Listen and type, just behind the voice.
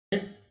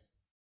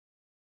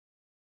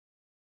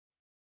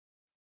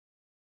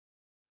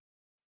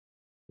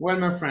Well,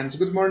 my friends,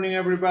 good morning,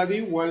 everybody.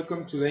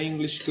 Welcome to the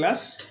English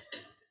class.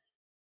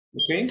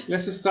 Okay,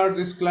 let's start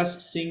this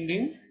class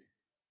singing.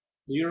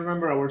 Do you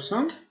remember our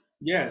song?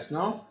 Yes,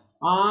 no?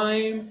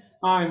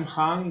 I'm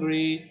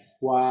hungry.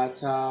 What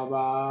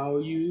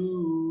about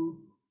you?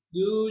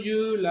 Do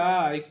you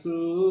like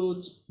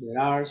fruit? There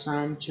are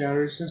some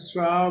cherries and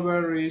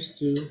strawberries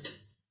too.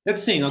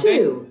 Let's sing, okay?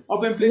 2.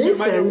 Open, please, your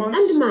Listen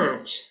microphones. and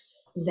match.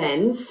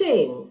 Then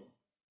sing.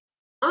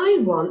 I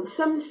want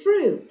some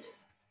fruit.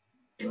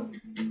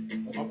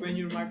 Open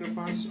your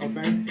microphones.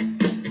 Open.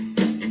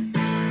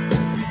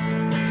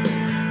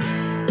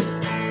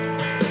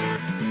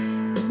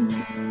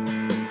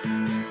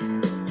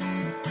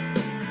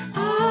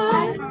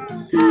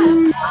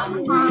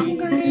 I'm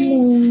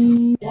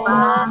hungry.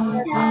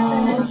 What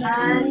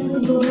about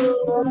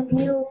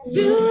you?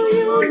 Do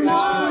you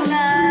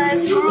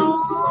like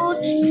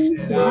fruits?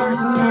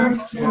 There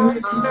some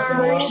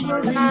cherries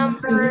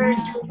number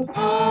two.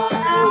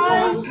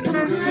 And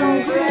some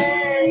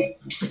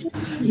grapes.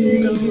 Do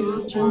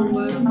you want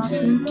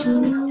some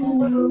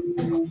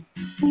too?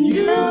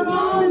 You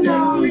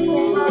know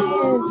it's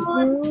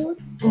good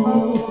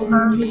for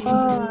me.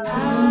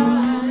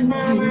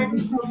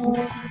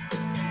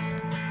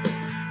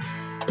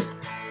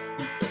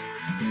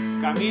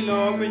 Camilo,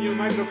 open your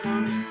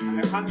microphone.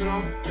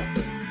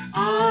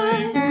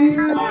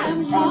 Alejandro. I'm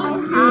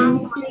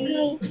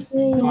hungry.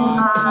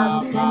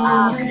 What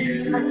about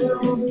you?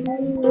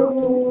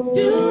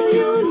 Do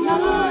you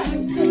like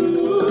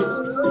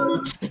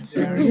fruit?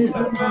 There is a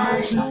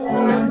bunch of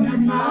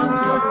them.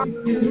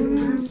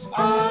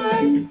 I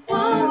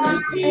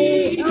want to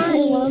eat.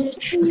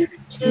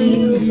 Do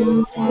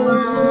you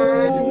want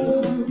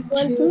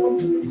to?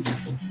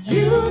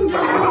 You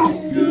know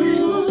it's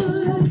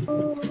good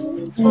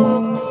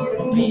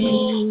for me.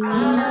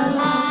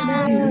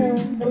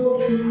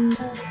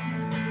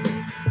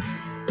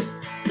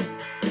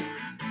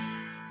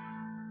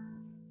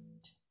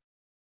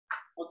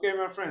 Okay,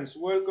 my friends,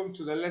 welcome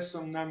to the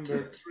lesson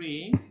number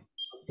 3.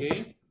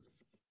 Okay.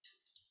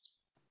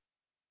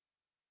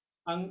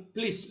 And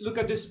please look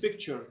at this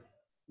picture.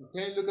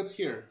 Okay, look at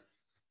here.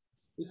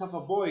 We have a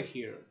boy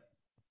here.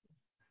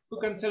 Who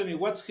can tell me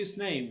what's his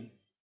name?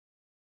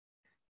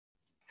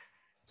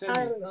 Tell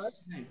me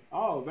what's his name.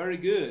 Oh, very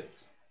good.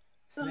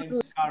 His name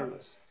is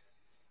Carlos.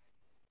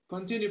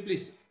 Continue,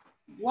 please.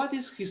 What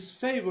is his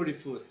favorite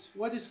food?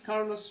 What is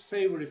Carlos'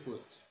 favorite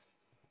food?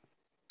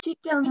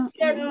 Chicken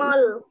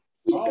mall.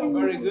 Oh,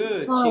 very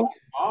good. Chicken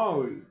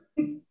bowl.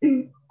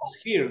 It's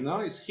here, no?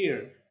 It's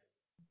here.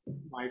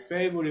 My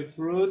favorite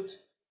fruit,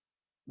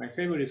 my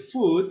favorite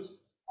food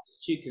is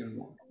chicken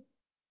bowl.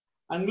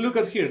 And look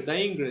at here, the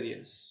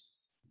ingredients.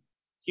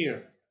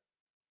 Here.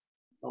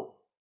 Oh.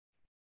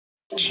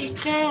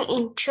 Chicken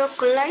in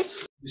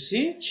chocolate. You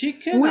see?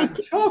 Chicken and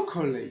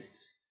chocolate.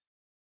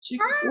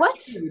 Chicken, What?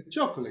 chicken with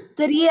chocolate.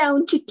 Sería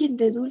un chicken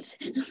de dulce.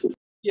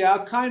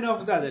 Yeah, kind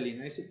of that,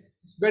 Elena. It's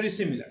very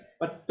similar.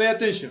 But pay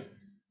attention.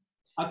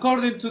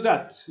 According to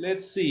that,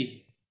 let's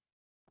see.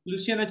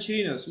 Luciana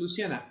Chirinos,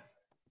 Luciana.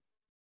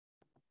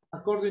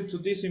 According to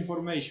this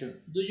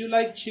information, do you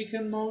like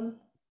chicken mole?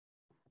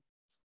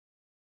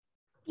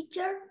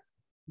 Teacher?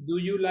 Do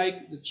you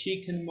like the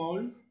chicken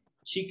mole?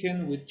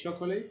 Chicken with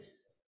chocolate?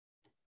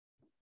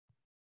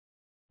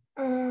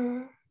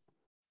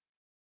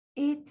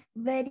 It's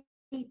very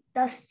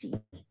tasty.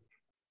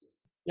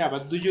 Yeah,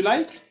 but do you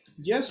like?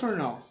 Yes or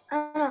no?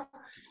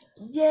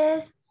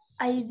 Yes,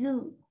 I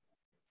do.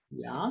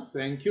 Yeah,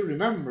 thank you.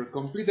 Remember,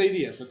 complete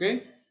ideas,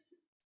 okay?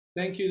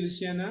 Thank you,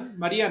 Luciana.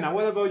 Mariana,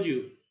 what about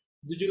you?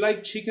 Did you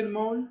like chicken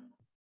mole?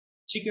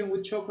 Chicken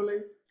with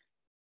chocolate?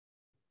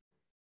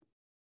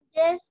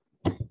 Yes.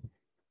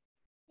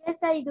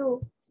 Yes, I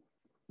do.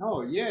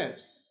 Oh,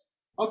 yes.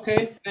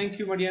 Okay, thank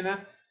you,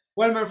 Mariana.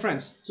 Well, my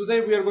friends,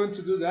 today we are going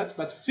to do that,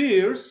 but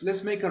first,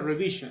 let's make a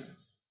revision,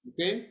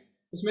 okay?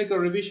 Let's make a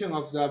revision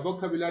of the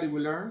vocabulary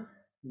we learned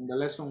in the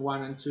lesson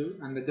 1 and 2,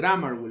 and the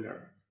grammar we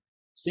learned.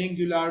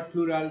 Singular,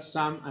 plural,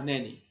 some, and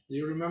any. Do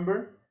you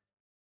remember?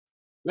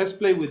 Let's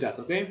play with that,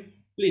 okay?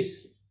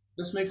 Please,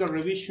 let's make a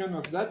revision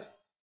of that.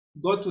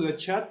 Go to the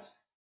chat.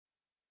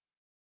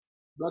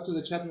 Go to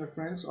the chat, my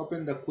friends.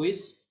 Open the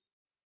quiz.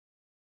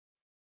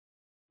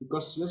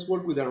 Because let's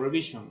work with a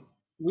revision.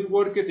 We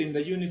worked in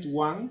the unit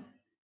 1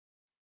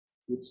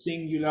 with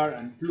singular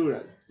and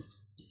plural.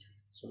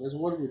 So let's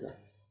work with that.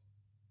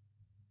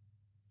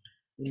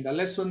 In the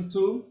lesson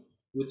 2,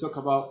 we talk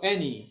about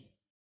any.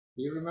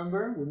 Do you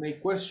remember? We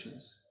make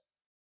questions.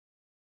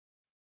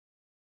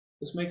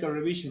 Let's make a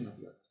revision of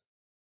that.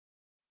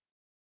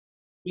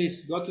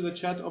 Please go to the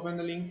chat, open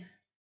the link.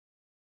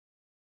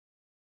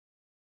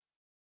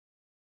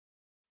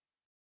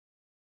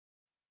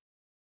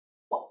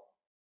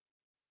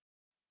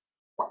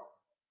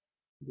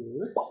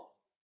 Good.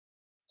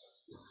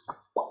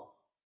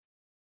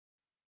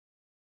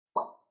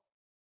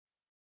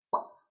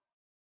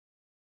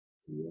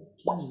 We have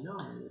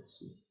 29, let's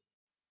see.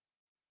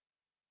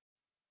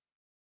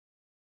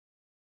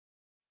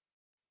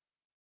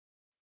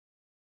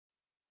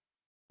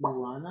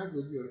 Luana,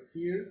 good, you're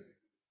here.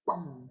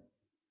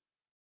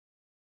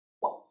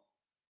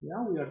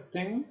 Yeah, we are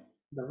 10.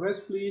 The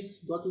rest,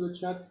 please go to the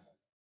chat.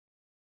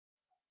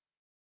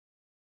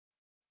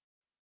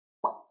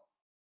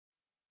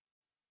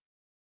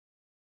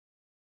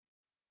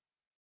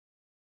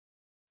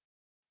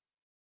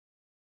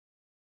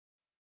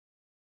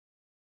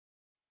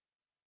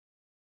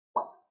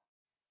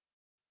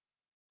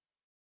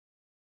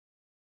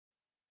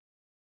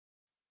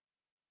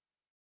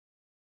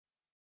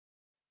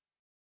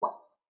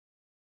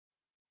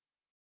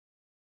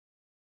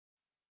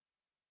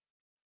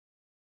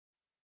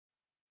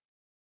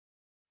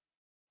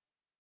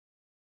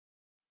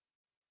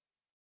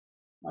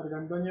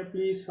 Argandoña,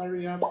 please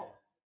hurry up.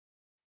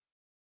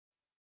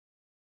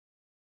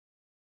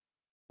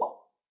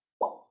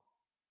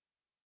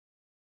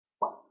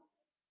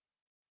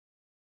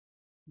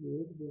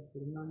 Good,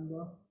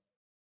 Fernando.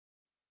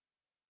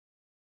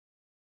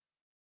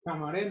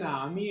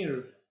 Camarena,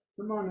 Amir.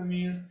 Come on,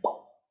 Amir.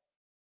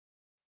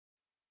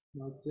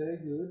 Okay,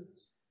 good.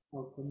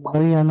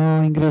 Todavía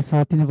no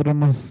ingresa, tiene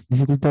problemas,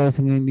 dificultades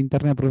en el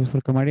internet,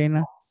 profesor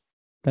Camarena.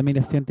 También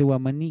la estudiante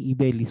Guamaní y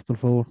Belis, por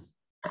favor.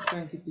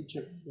 Thank you,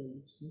 teacher.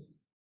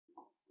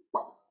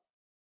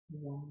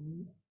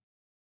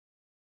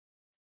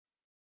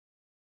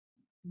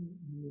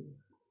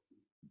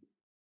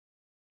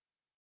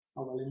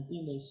 Oh,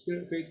 Valentina is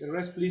here. Okay, the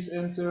rest please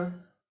enter.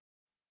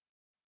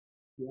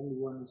 The only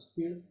one is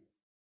here.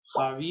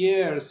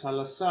 Javier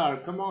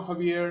Salazar. Come on,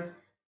 Javier.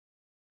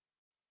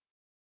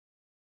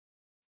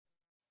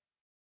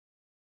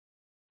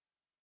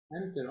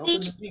 Enter. Open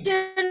the link.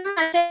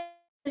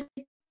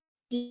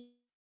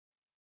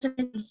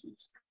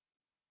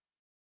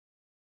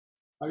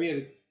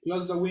 Javier,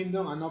 close the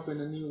window and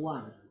open a new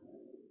one.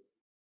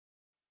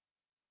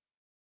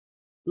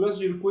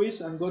 Close your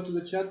quiz and go to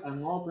the chat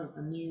and open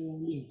a new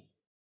link.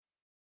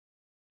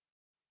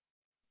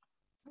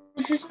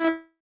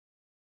 Profesor,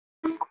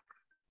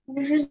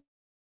 yo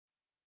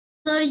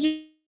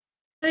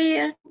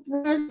ya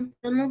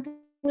no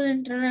puedo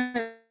entrar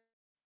a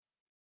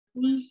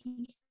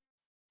crisis.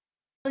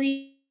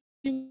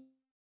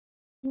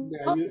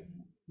 Yeah,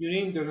 your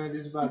internet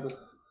is bad,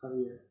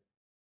 Javier.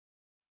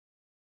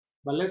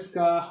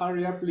 Valeska,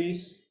 hurry up,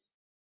 please.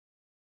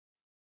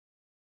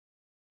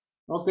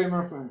 Okay,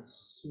 my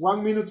friends.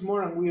 1 minute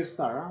more and we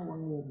start. Huh?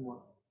 1 minute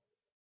more.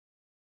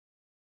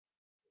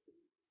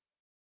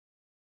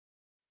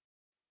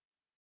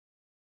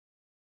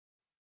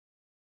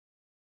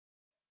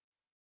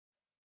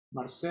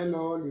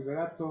 Marcelo,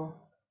 Liberato.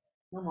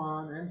 Come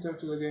on, enter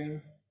to the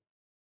game.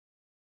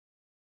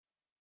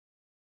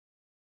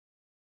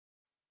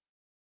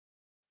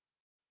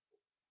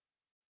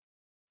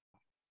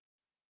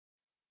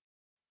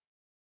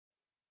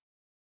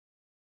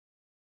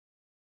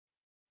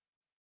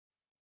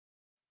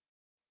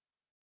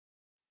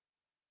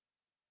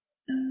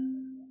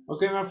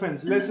 Okay, my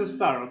friends, let's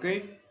start,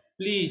 okay?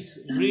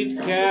 Please read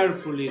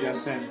carefully the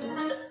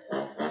sentence.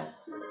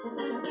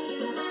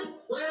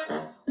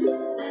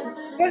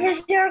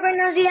 Profesor,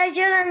 buenos días.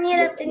 Yo,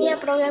 Daniela, tenía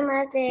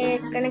problemas de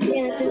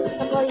conexión, entonces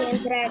no podía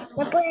entrar.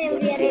 ¿Me puede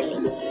enviar el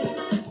link?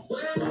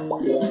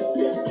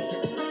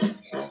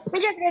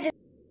 Muchas gracias.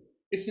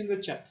 It's in the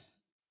chat.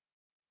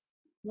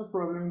 No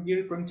problem,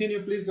 dear.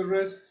 Continue, please, the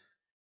rest.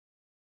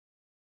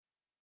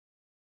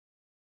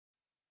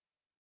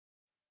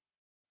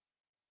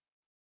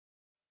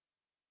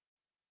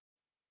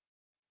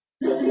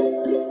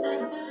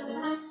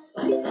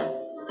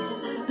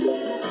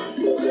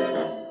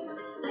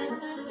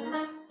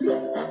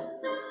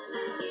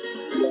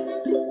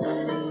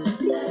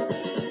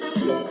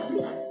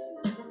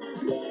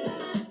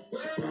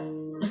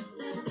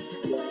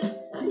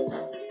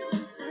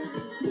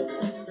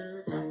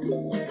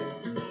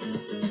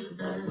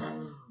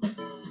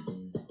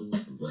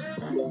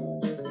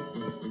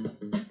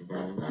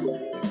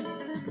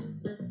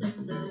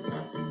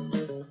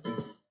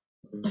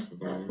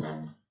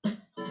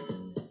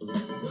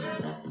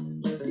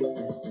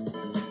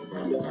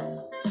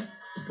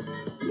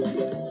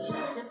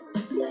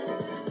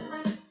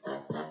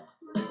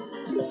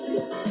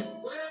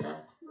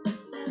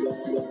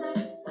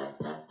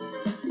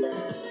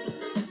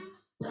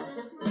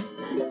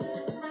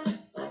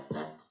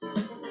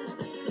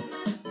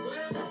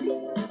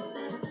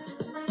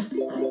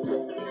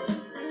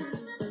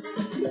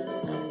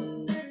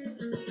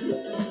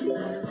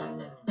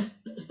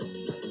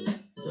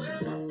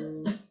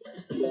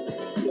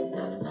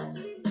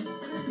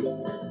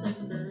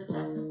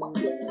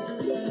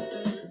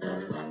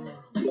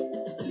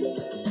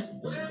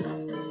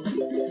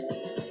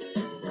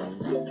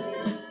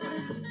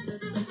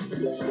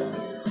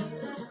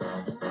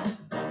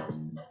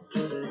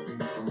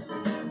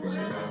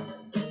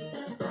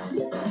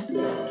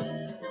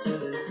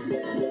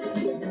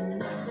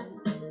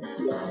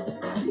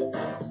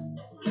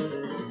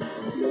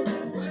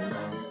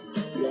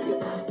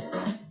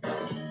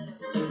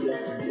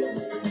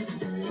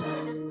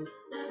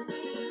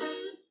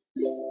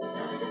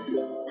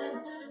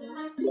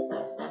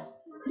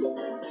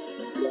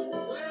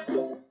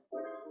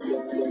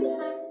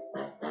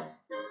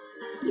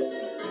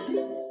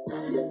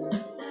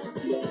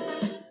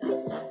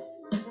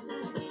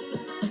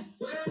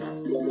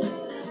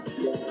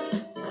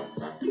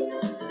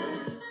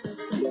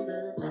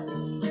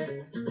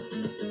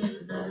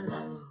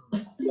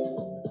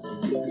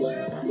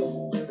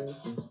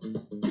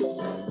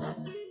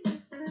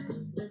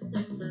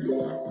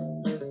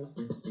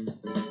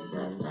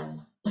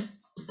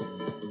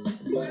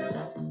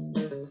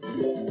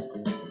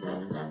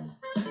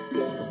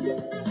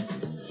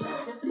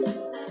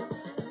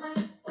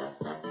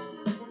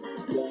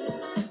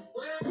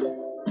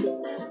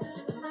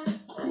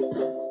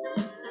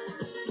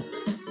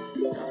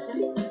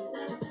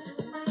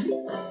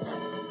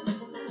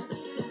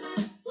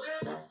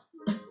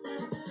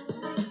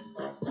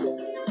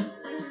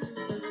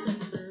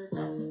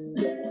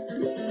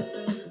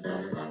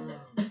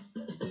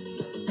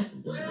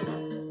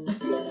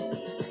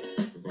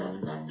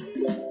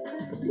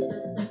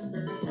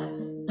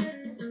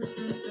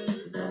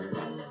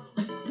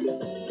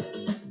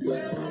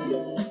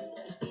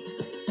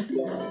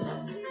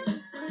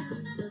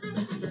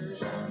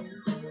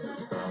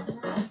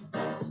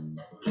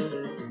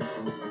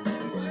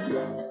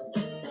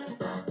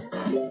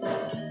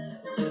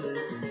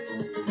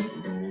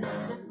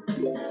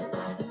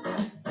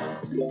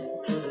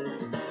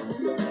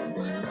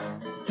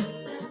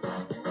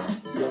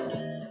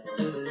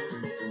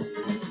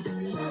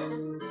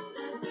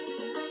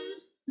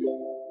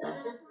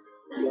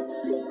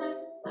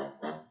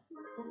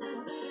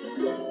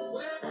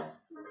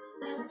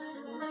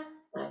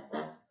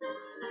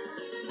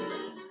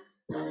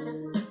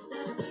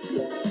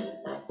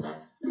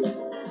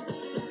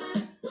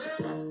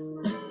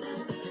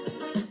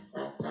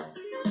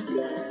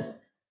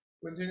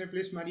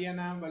 please,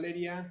 Mariana,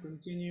 Valeria,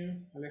 continue.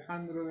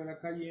 Alejandro de la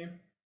Calle.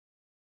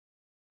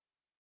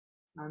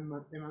 And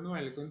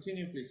Emmanuel,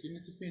 continue, please. You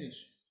need to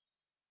finish.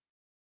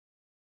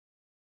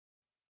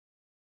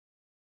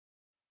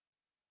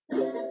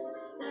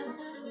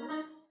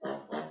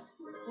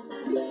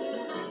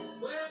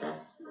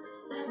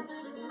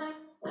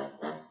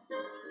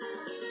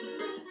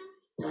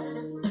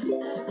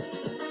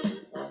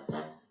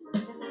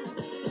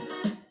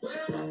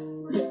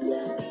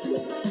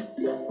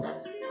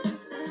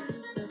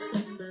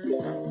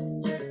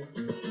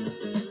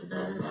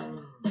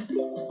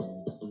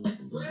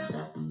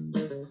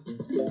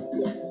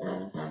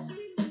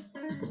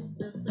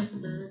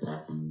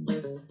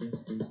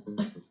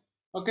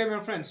 Okay,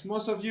 my friends,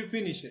 most of you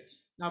finish it.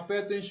 Now pay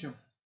attention.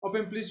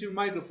 Open please your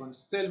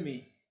microphones. Tell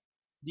me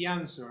the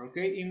answer,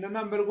 okay? In the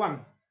number 1,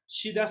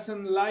 she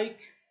doesn't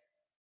like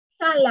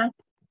Salad.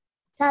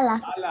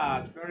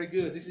 salad. Very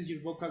good. This is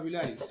your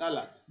vocabulary,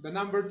 salad. The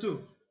number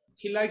 2,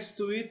 he likes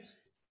to eat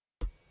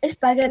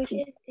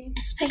Spaghetti.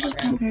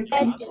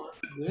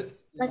 good.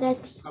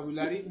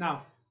 Vocabulary.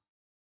 Now,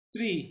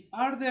 3,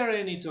 are there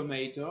any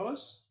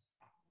tomatoes?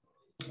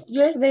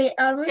 Yes, they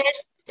are.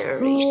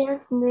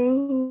 Yes,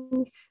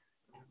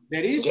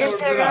 There is yes, or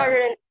there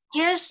are?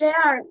 Yes, They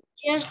are.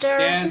 yes, there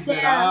are. Yes,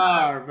 there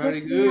are.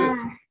 Very good.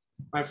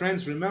 My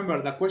friends, remember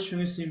the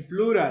question is in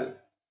plural.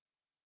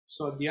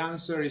 So the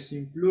answer is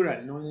in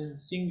plural, not in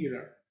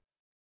singular.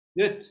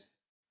 Good.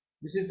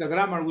 This is the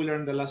grammar we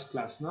learned the last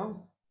class,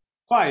 no?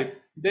 5,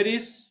 there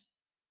is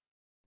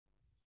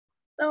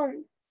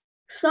Some.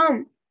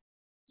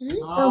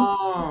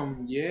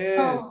 some.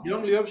 Yes, the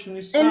only option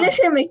is En some.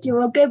 ese me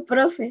equivoqué,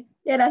 profe.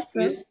 Era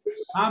some. Is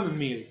some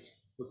milk.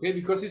 Okay,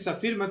 because it's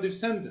affirmative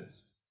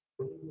sentence.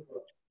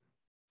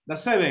 The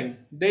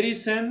 7, there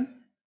is an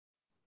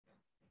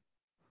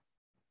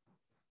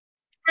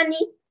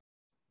any.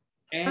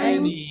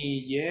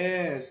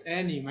 Yes,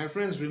 any. My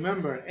friends,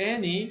 remember,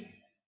 any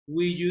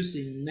we use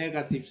in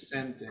negative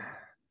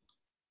sentence.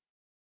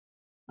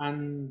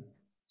 And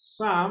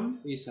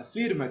some is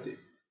affirmative.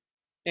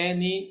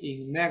 Any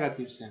in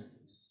negative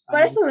sentence.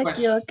 Por eso me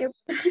Question. equivoqué.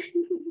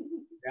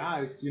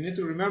 Yeah, you need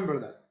to remember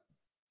that.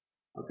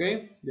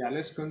 Okay, yeah,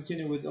 let's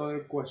continue with other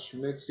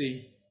question. Let's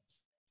see.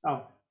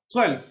 Oh,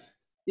 12.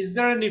 Is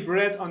there any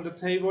bread on the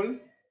table?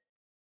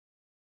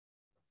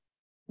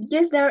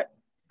 Yes, there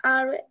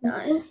are.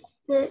 No.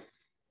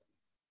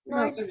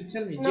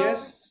 Tell me. No.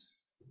 Yes,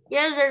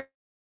 Yes, there.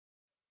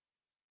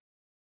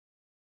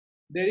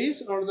 there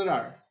is or there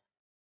are?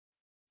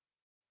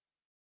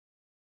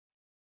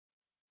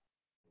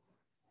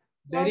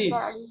 There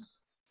is.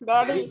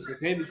 There is.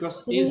 Okay,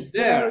 because is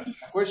there. The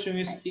question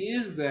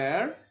is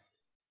there?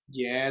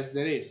 Yes,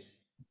 there is.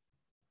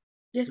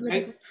 Yes,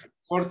 Okay.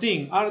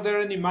 14. Are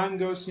there any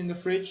mangoes in the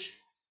fridge?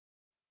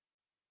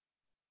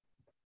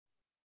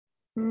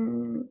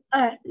 No,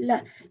 I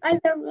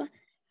don't know.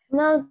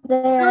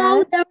 there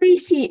No, there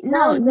is.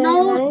 No,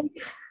 no.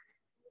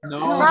 No,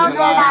 No, there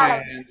there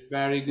aren't.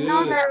 Very good.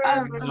 No, there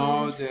aren't.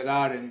 No, there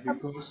aren't,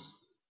 because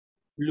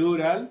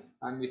plural,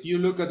 and if you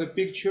look at the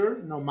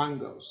picture, no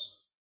mangoes.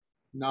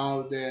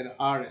 No, there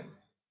aren't.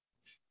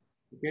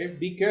 Okay,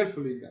 be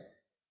careful in that.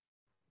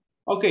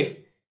 Okay,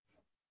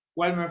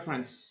 well, my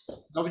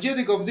friends, the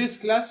objective of this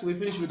class, we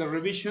finish with a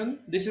revision.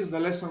 This is the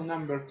lesson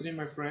number 3,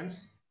 my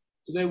friends.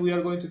 Today we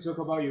are going to talk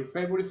about your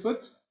favorite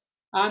food,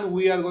 and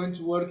we are going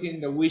to work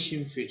in the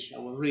wishing fish,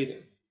 our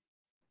reader.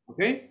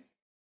 Okay?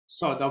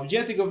 So the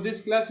objective of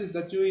this class is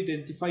that you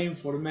identify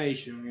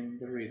information in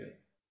the reader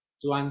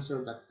to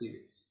answer the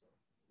activities.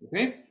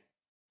 Okay?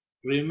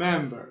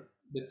 Remember,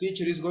 the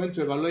teacher is going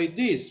to evaluate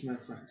this, my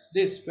friends.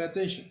 This, pay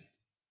attention.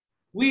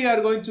 We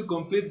are going to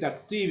complete the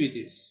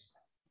activities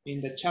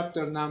in the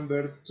chapter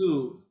number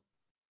 2.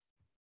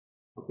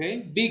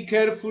 Okay? Be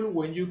careful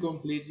when you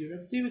complete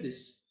your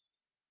activities.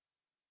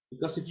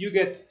 Because if you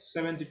get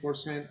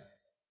 70%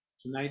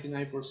 to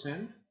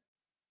 99%,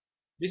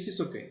 this is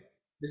okay.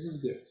 This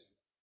is good.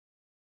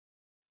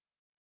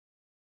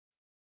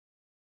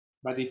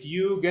 But if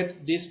you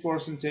get this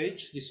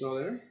percentage, this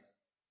other,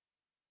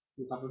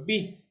 you have a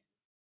B.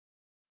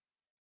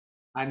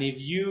 And if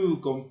you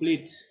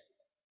complete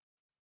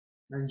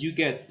and you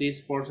get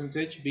this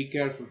percentage, be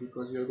careful,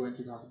 because you're going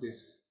to have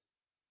this.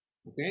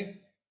 Okay?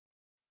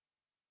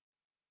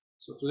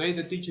 So today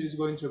the teacher is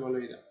going to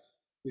evaluate that.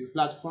 Your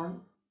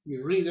platform,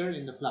 your reader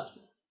in the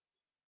platform.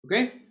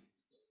 Okay?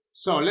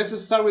 So let's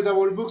start with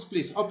our books,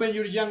 please. Open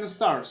your Young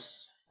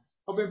Stars.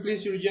 Open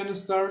please your Young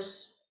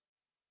Stars,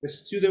 the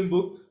student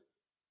book.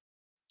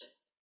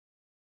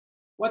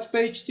 What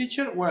page,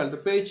 teacher? Well, the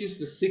page is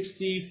the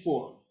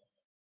 64.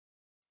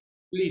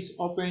 Please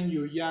open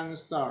your Young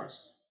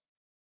Stars,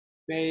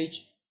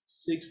 page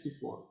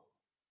 64.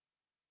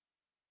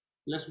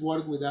 Let's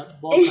work with that.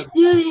 A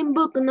student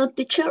book, not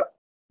teacher.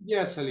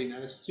 Yes,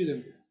 Alina, the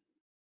student book.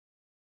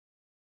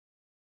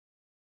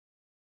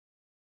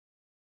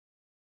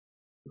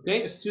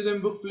 Okay,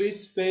 student book,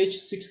 please, page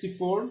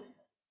 64.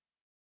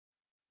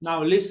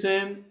 Now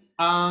listen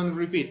and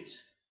repeat.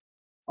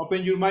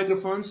 Open your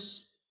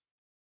microphones.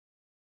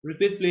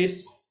 Repeat,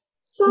 please.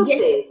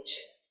 Sausage.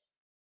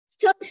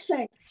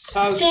 Sausage.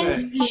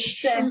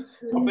 Sausage.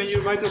 Open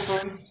your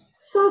microphone.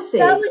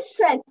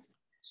 Sausage.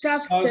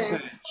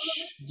 Sausage.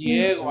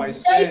 Diego, I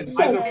said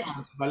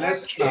microphones.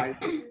 Valesca.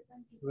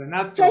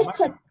 Renato.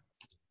 Sausage.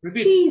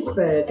 Repeat.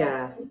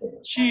 Cheeseburger.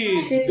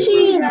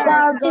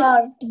 Cheeseburger.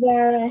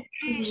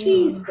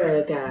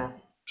 Cheeseburger.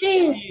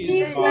 Cheeseburger.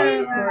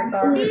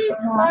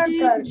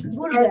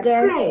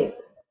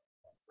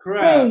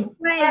 Crepe.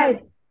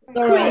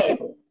 Crab.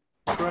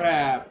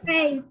 Crab.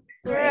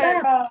 Crab.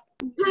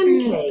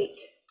 Pancake.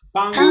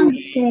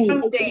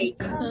 Pancake.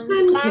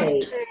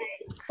 Pancake.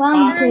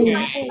 Pancake.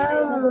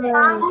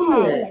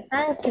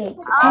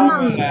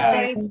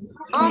 Omelette.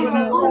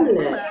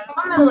 Omelette.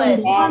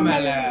 Omelette.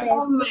 Omelette.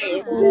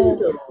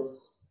 Noodles.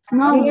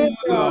 Noodles.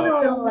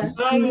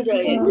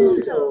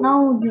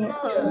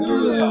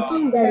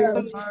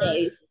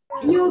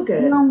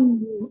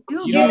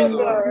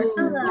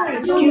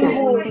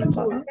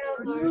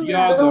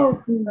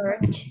 Yogurt.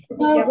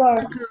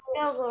 Yogurt.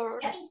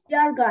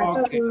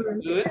 Okay,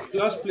 good.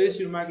 Close, please,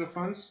 your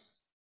microphones.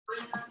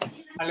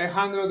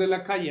 Alejandro de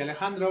la Calle.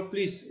 Alejandro,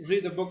 please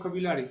read the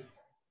vocabulary.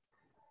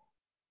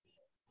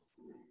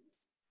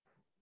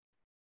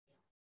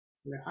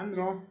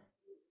 Alejandro.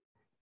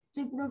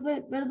 Sí,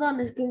 profe,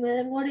 perdón, es que me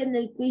demoré en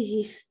el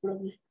quizzes,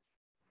 profe.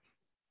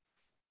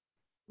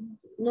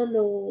 No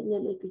lo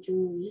escuché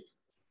muy bien.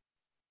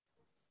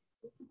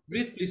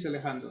 Read, please,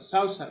 Alejandro.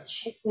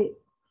 Sausage. Okay.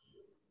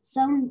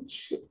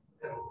 Sausage.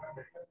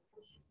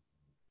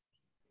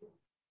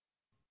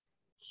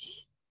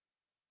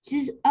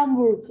 Cheese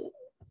hamburger.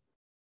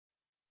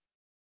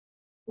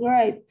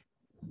 Grape.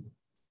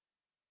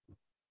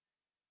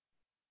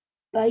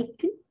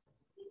 Bacon.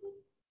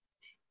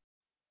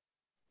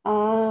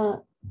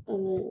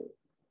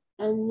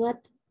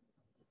 Amat.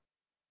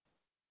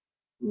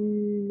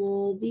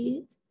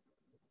 Nodi.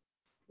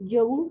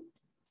 Yogurt.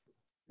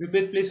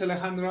 Repeat, please,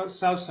 Alejandro.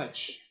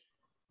 Sausage.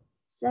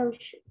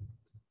 Sausage.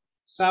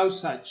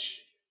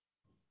 Sausage.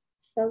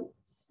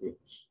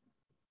 Sausage.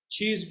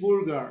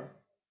 Cheeseburger.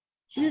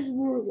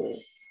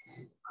 Cheeseburger.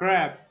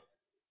 Crab.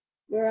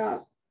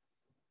 Crab.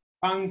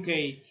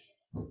 Pancake.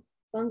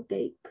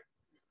 Pancake.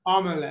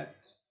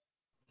 Omelette.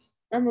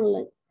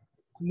 Omelette.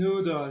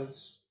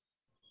 Noodles.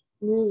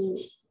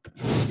 Noodles.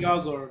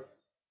 Yogurt.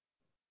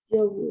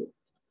 Yogurt.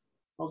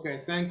 Okay,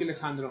 thank you,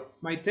 Alejandro.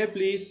 Maite,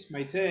 please.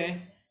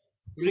 Maite,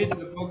 read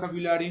the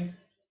vocabulary.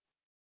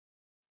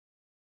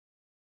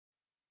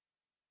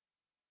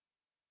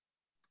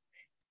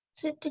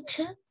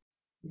 Teacher.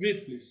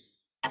 Read,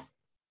 please.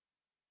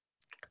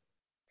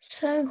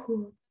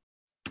 Sanju.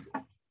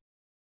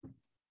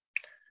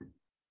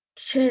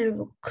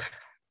 Sherbook.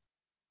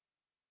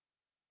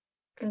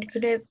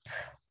 Grape.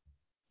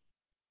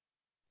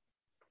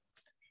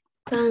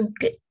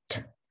 Pancake.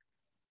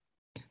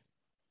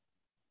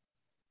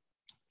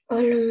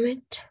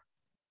 Omelette.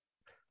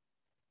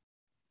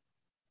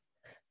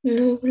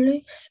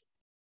 Noodles.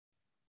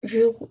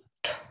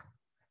 Yogurt.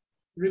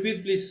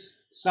 Repeat,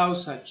 please.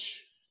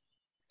 Sausage.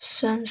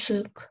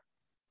 Sansuk.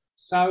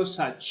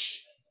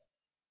 Sausage.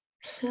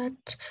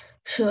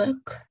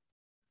 Satsuk.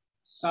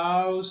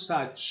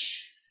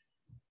 Sausage.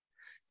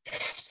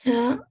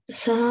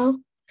 Sausage.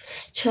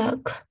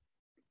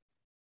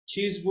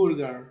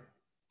 Cheeseburger.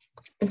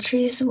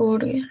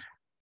 Cheeseburger.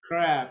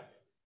 Crab.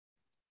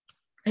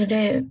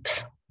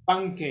 Grapes.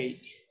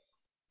 Pancake.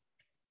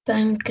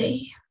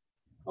 Pancake.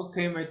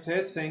 Okay,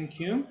 Maite, thank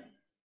you.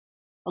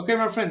 Okay,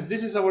 my friends,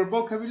 this is our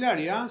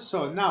vocabulary.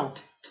 So now,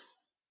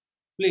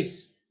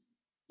 please,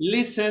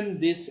 listen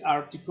this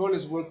article.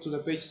 Let's work to the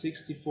page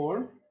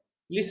 64.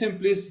 Listen,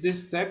 please,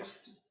 this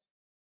text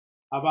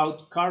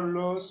about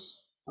Carlos,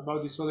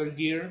 about this other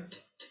gear,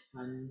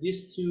 and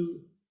these two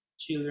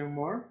children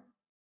more,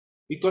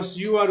 because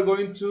you are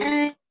going to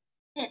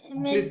complete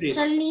Me this.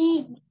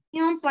 salí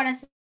para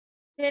hacer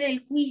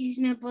el quiz.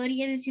 ¿Me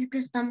podría decir qué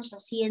estamos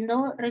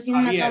haciendo?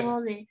 Recién me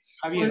acabo de...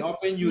 Javier,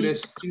 open your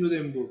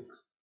student book,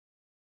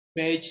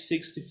 page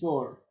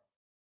 64.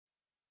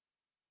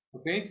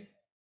 Okay?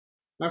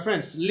 My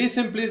friends,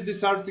 listen please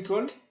this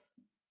article.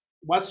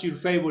 What's your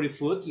favorite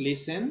food?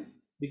 Listen,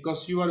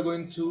 because you are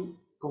going to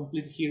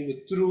complete here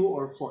with true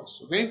or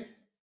false, okay?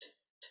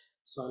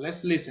 So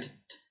let's listen.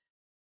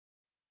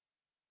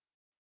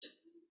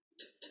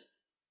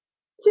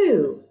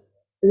 2.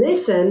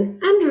 Listen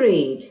and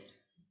read.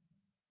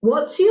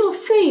 What's your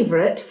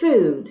favorite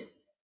food?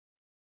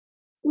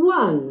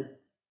 1.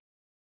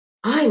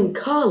 I'm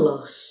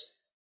Carlos.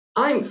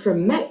 I'm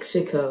from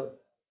Mexico.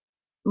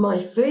 My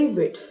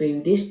favorite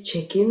food is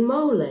chicken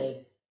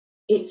mole.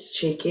 It's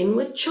chicken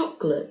with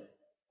chocolate.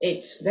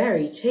 It's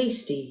very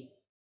tasty.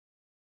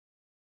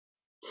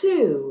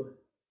 2.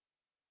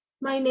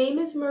 My name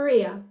is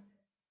Maria.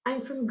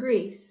 I'm from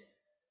Greece.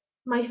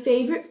 My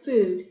favorite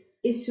food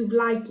is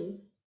souvlaki.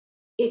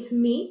 It's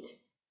meat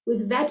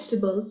with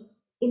vegetables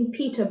in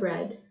pita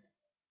bread.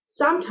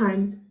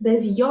 Sometimes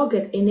there's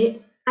yogurt in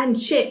it and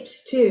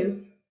chips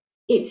too.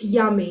 It's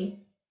yummy.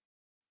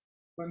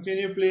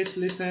 Continue, please,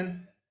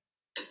 listen.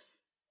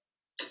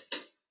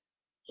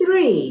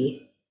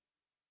 3.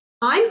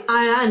 I'm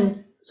Aran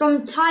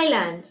from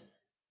Thailand.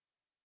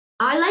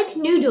 I like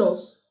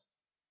noodles.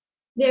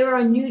 There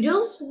are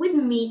noodles with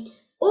meat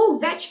or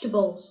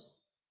vegetables.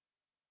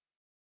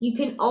 You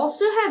can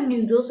also have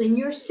noodles in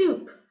your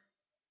soup.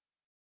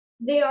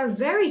 They are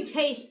very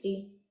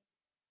tasty.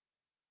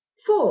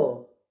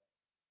 4.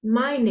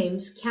 My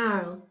name's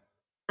Carol,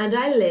 and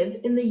I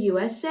live in the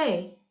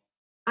USA.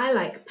 I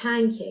like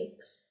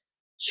pancakes.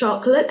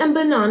 Chocolate and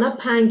banana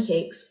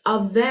pancakes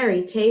are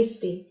very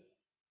tasty.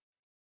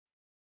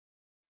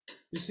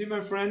 You see,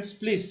 my friends,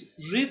 please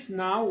read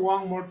now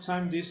one more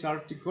time this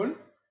article,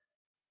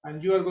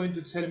 and you are going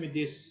to tell me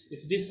this,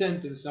 if these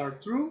sentences are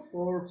true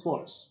or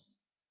false.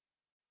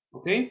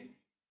 Okay?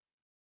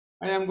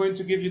 I am going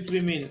to give you 3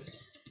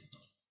 minutes.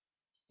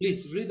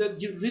 Please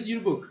read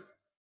your book.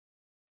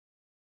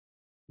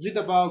 Read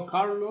about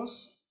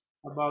Carlos,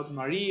 about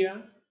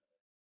Maria.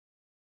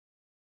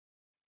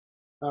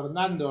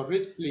 Fernando,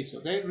 read please,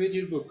 okay? Read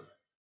your book.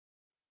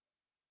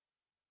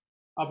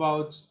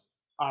 About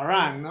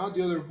Aran, no?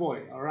 The other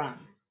boy, Aran.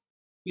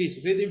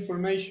 Please read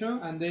information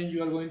and then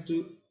you are going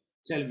to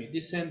tell me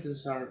these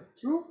sentences are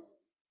true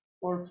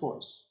or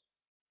false.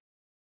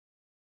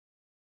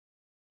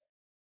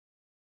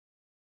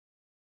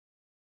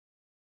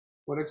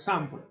 For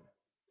example,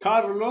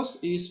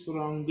 Carlos is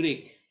from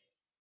Greek.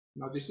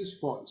 Now this is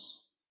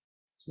false.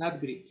 It's not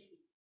Greek.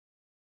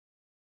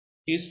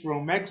 He's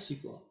from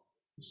Mexico.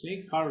 You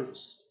see,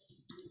 Carlos.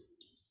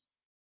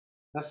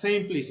 The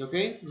same, please,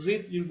 okay?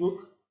 Read your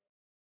book.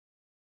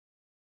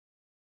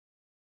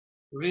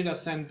 Read a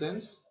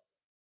sentence.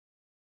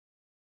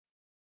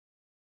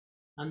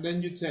 And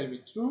then you tell me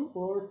true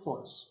or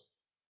false.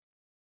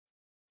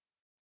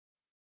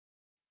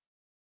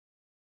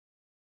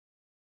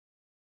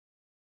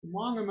 Come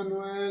on,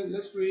 Emmanuel,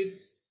 let's read.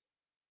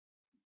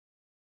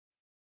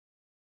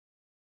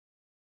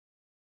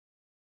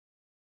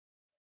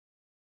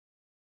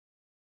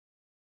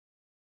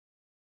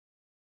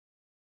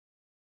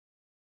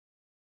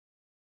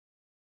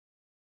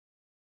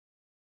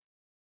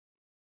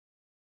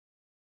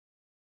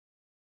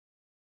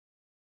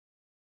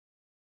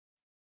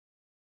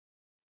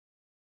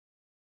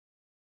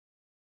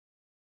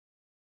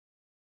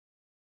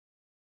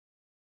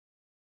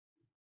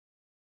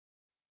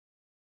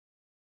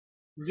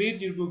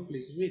 Read your book,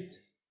 please. Read.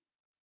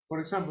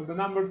 For example, the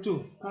number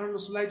 2.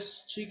 Carlos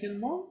likes chicken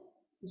more.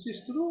 This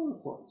is true or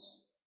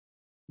false?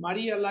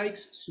 Maria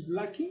likes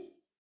souvlaki.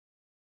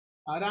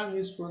 Aran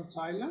is from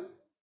Thailand.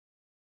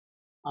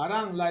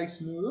 Aran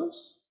likes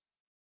noodles.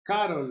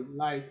 Carol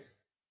likes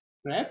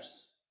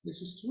crepes.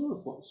 This is true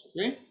or false?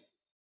 Okay.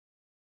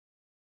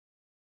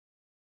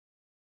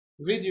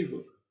 Read your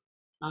book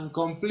and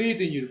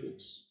complete in your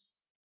books.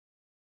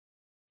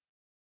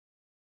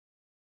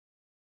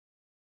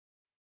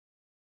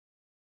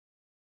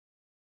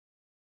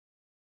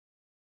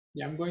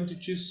 Yeah, I'm going to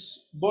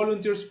choose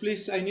volunteers,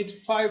 please. I need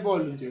 5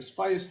 volunteers,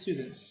 5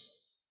 students.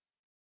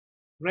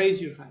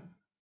 Raise your hand.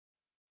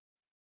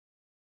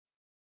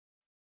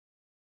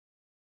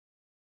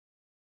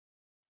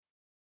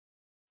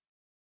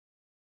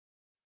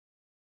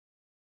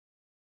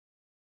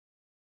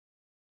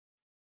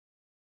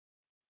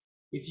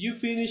 If you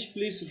finish,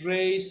 please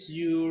raise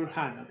your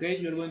hand, okay?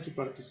 You're going to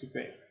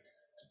participate.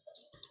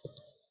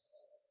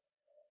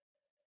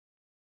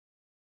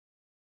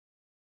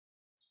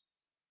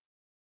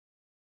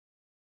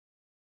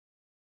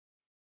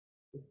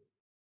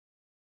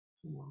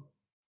 Come on.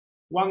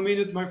 1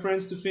 minute, my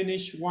friends, to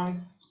finish. 1.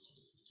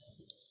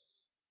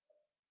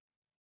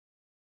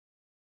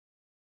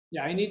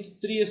 Yeah, I need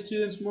 3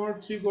 students more,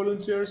 3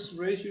 volunteers.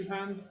 Raise your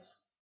hand.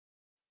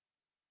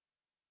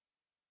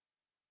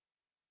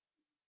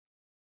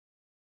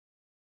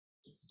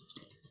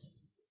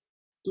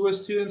 Two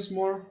students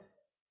more,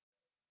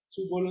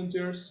 2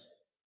 volunteers.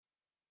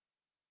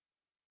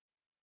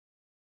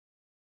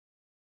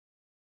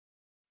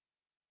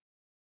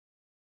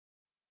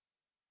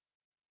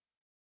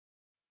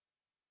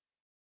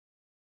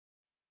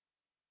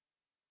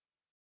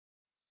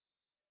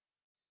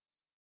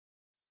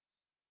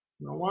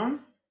 No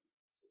one?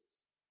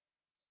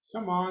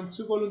 Come on,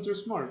 2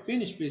 volunteers more.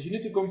 Finish, please. You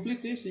need to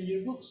complete this in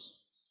your books.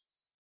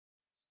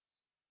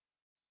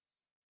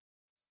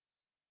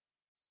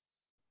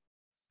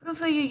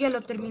 Profe, yo ya lo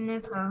terminé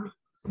esa.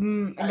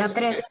 La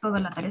 3, toda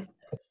la 3.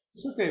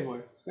 It's okay,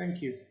 boy.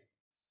 Thank you.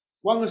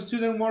 1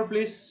 student more,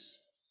 please.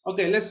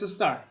 Okay, let's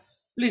start.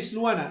 Please,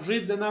 Luana,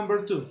 read the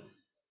number 2.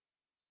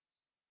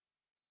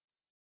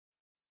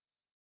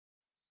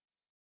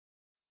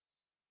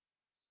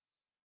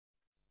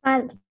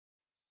 False.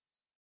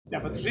 Yeah,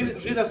 but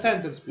read a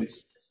sentence,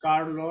 please.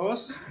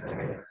 Carlos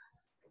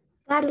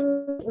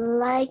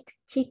likes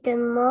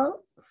chicken more.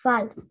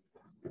 False.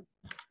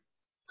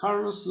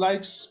 Carlos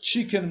likes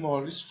chicken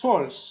more. It's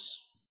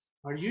false.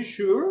 Are you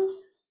sure?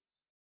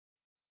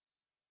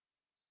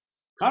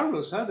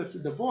 Carlos,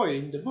 the boy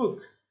in the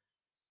book.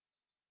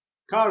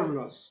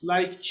 Carlos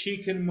likes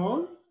chicken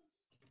more.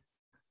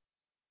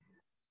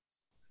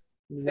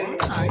 Why?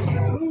 It's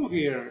true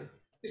here.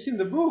 It's in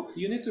the book.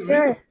 You need to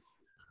read it.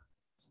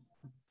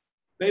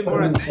 Pay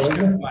more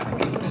attention.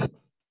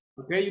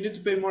 Okay, you need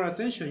to pay more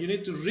attention. You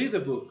need to read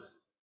the book.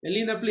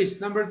 Elena, please,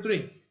 number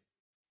 3.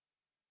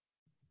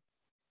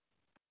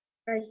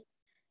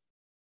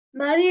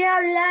 Maria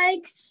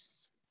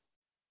likes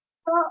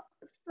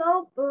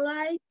soap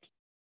like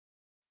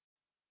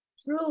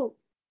true.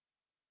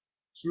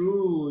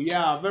 True,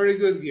 yeah, very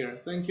good, girl.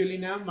 Thank you,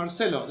 Lina.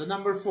 Marcelo, the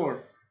number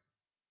 4.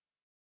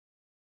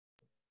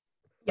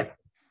 Yep.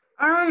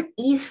 Aaron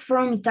is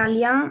from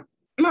Italia.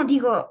 No,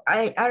 digo,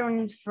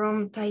 Aaron is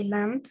from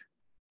Thailand.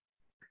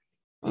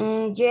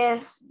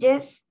 Yes,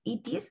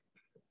 it is.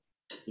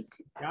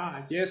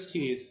 Yeah, yes,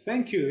 he is.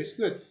 Thank you, it's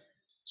good.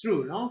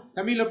 True, no?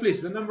 Camilo,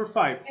 please, the number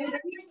 5.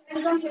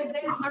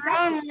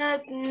 I'm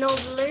not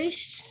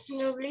noblish.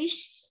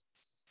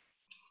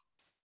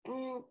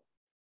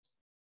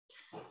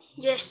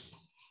 Yes.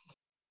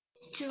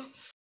 True.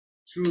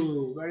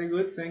 True, very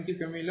good. Thank you,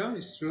 Camilo.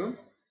 It's true.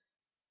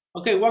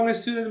 Okay, one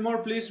student more,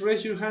 please.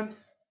 Raise your hand.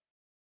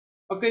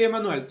 Okay,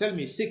 Emmanuel, tell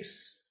me.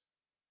 6.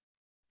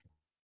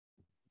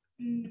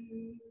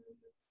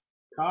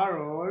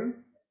 Carol.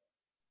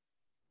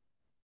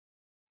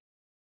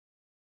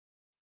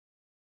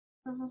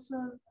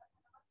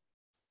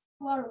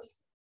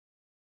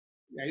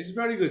 Yeah, it's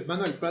very good,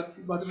 Manuel. But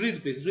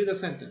read, please. Read a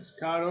sentence.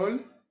 Carol.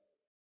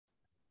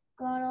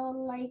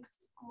 Carol likes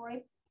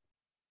grape.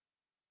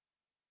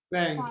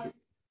 Thank you.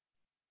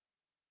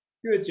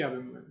 Good job,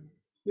 Emmanuel.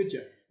 Good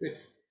job. Good.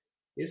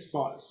 It's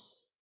false.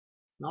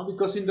 No,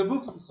 because in the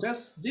book it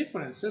says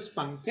different. It says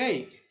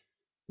pancake,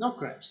 no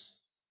crepes.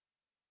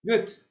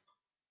 Good.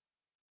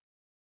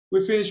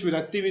 We finished with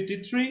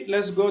activity 3.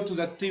 Let's go to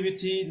the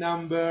activity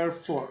number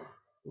 4.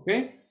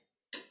 Okay?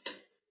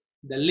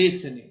 The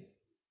listening.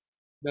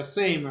 The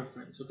same, my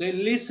friends. Okay?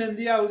 Listen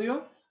the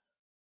audio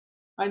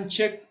and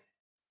check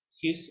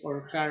his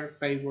or her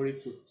favorite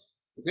food.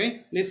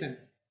 Okay? Listen.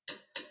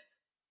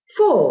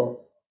 4.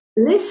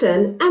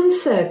 Listen and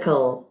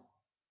circle.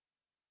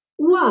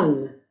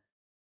 1.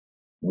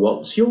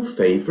 What's your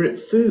favourite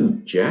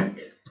food, Jack?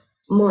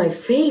 My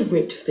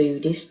favourite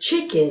food is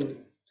chicken.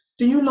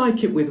 Do you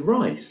like it with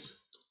rice?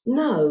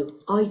 No,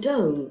 I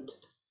don't.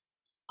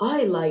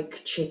 I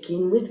like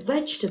chicken with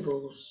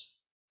vegetables.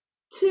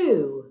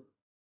 2.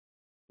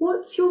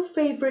 What's your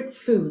favourite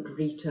food,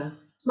 Rita?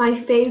 My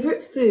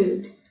favorite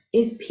food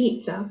is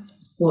pizza.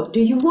 What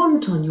do you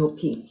want on your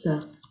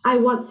pizza? I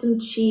want some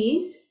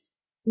cheese,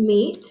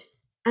 meat,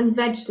 and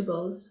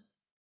vegetables.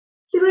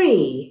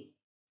 3.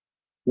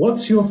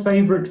 What's your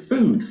favourite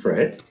food,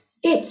 Fred?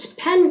 It's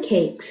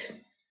pancakes.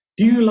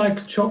 Do you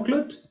like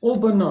chocolate or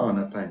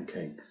banana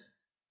pancakes?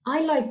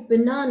 I like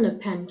banana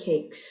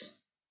pancakes.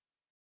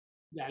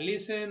 Yeah,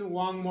 listen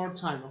one more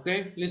time,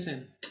 okay?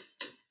 Listen.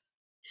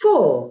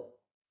 4.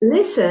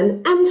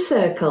 Listen and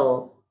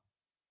circle.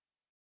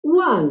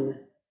 1.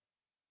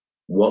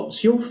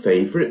 What's your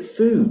favourite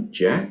food,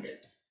 Jack?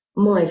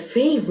 My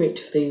favourite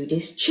food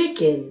is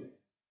chicken.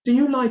 Do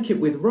you like it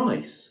with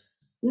rice?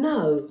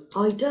 No,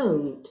 I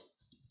don't.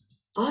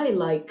 I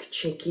like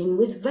chicken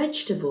with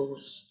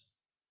vegetables.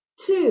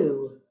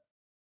 2.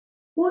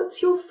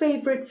 What's your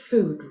favourite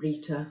food,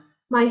 Rita?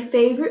 My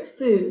favorite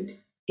food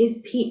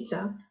is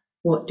pizza.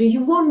 What do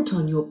you want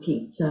on your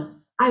pizza?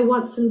 I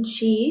want some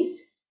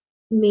cheese,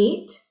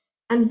 meat,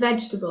 and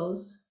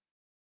vegetables.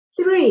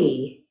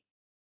 3.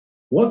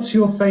 What's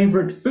your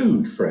favourite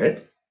food,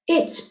 Fred?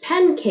 It's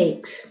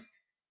pancakes.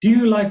 Do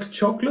you like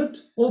chocolate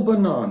or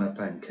banana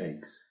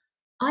pancakes?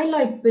 I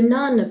like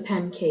banana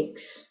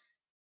pancakes.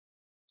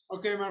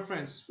 Okay, my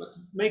friends, but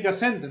make a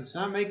sentence,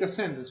 huh? Make a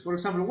sentence. For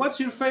example, what's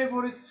your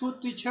favorite food,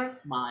 teacher?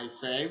 My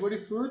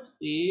favorite food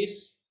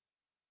is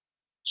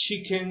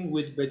chicken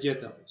with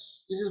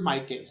vegetables. This is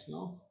my case,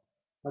 no?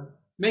 But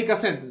make a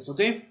sentence,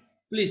 okay?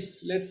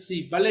 Please, let's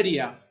see.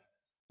 Valeria,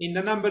 in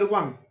the number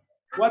 1,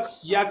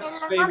 what's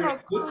Jack's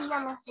favorite food?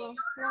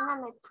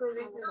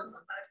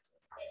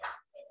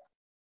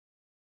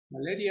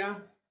 Valeria,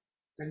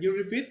 can you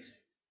repeat?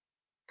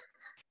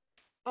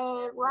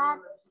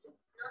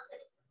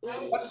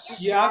 What's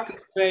Jack's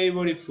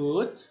favorite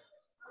food? Is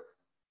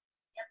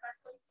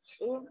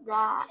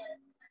that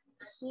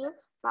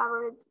his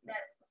favorite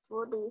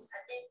food is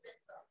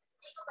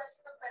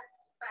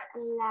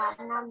la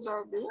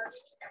number B.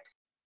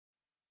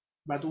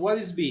 But what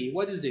is B?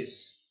 What is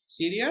this?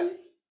 Cereal?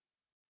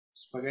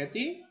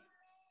 Spaghetti?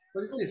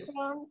 What is this?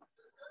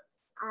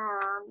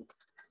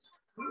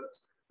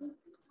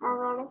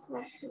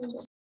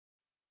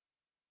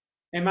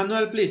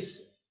 Emmanuel,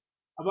 please.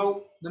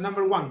 About the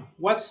number 1.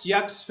 What's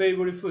Jack's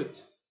favorite food?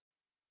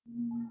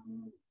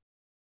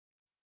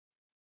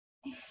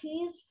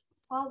 His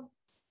favorite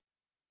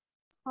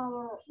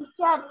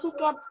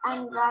Chicken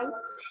and rice.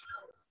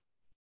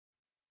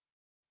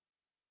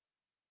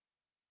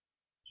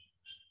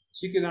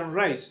 Chicken and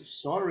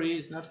rice. Sorry,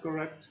 it's not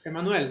correct.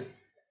 Emmanuel,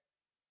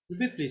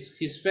 repeat please.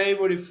 His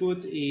favorite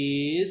food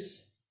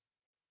is...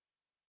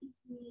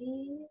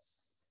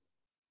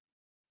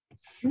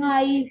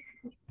 Ay,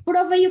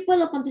 profe, ¿yo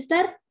puedo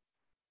contestar?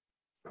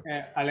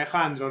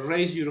 Alejandro,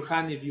 raise your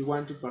hand if you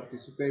want to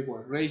participate.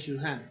 Well, raise your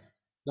hand.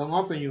 Don't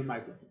open your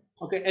microphone.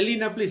 Okay,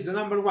 Elena, please, the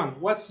number one.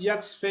 What's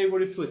Jack's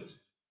favorite food?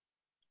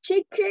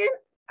 Chicken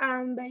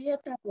and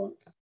vegetables.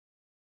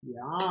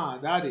 Yeah,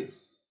 that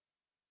is.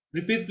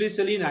 Repeat, please,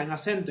 Elena, in a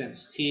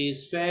sentence.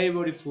 His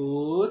favorite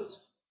food.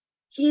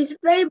 His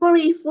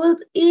favorite food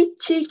is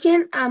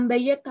chicken and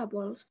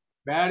vegetables.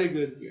 Very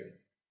good, girl.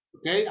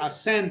 Okay, a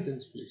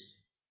sentence,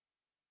 please.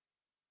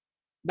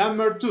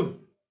 Number two.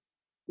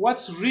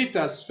 What's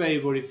Rita's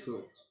favorite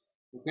food?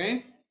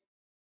 Okay.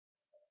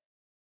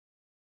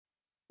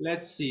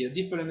 Let's see, a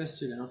different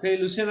student. Okay,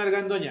 Luciana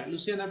Argandoña.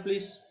 Luciana,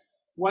 please.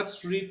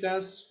 What's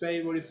Rita's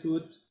favorite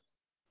food?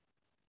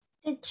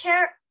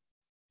 Teacher,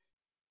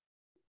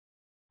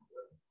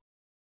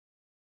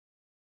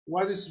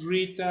 What is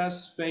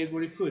Rita's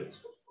favorite food?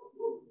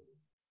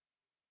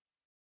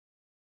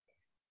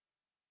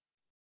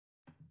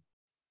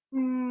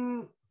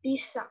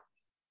 pizza.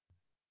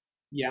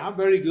 Yeah,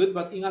 very good,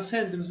 but in a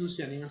sentence,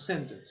 Luciana, in a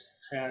sentence.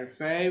 Her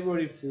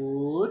favorite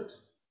food?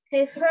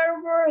 Her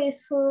favorite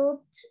food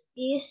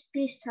is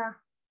pizza.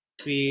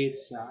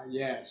 Pizza,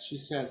 yes, she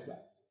says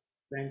that.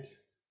 Thank you.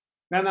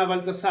 Dana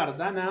Baltasar,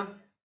 Dana.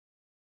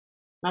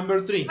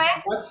 Number three,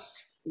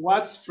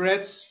 what's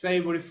Fred's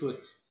favorite food?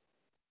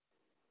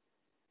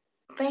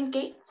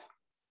 Pancakes.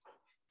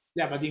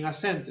 Yeah, but in a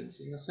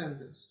sentence, in a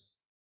sentence.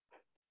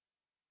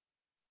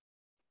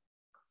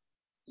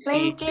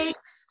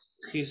 Pancakes.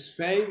 His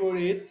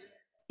favorite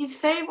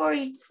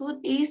food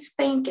is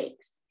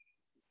pancakes.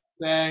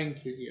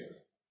 Thank you, dear.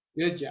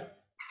 Good job.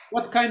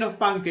 What kind of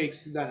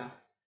pancakes, Dana?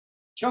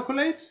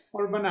 Chocolate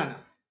or banana?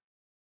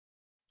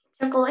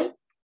 Chocolate.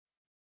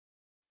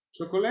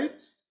 Chocolate?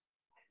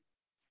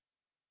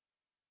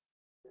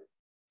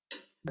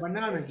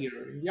 Banana,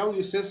 girl. Yao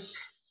you says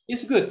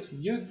it's good.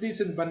 You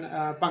listen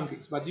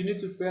pancakes, but you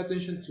need to pay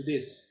attention to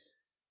this.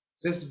 It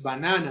says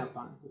banana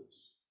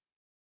pancakes.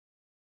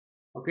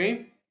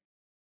 Okay?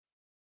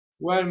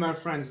 Well, my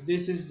friends,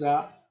 this is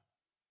the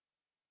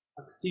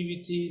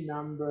activity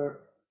number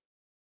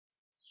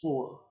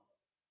 4.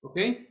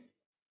 Okay?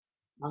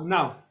 And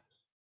now,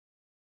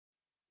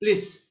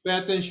 please pay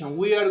attention.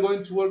 We are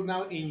going to work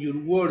now in your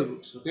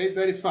workbooks, okay?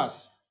 Very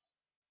fast.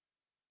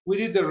 We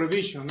did the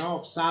revision now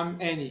of some,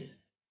 any.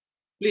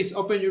 Please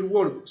open your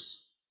workbooks,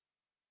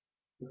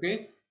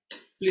 okay?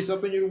 Please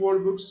open your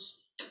workbooks.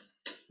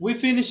 We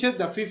finished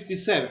the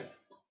 57.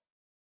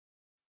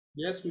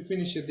 Yes, we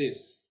finished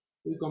this.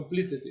 We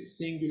completed it,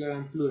 singular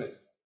and plural.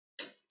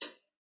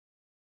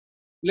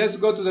 Let's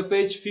go to the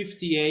page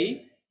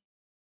 58.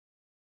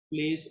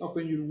 Please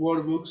open your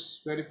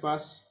workbooks very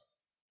fast.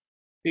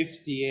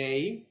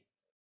 58.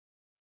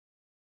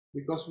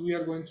 Because we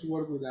are going to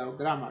work with our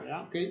grammar,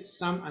 yeah? Okay?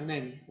 Some and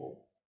any. Oh,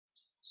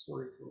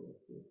 sorry for that.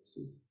 Let's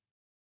see.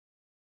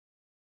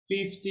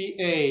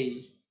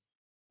 58.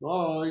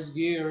 Boys,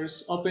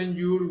 girls, open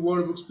your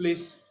workbooks,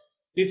 please.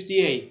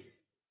 58.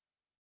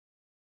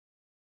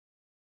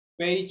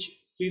 Page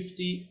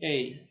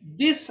 58.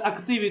 This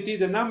activity,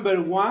 the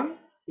number 1,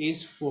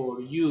 is for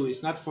you.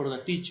 It's not for the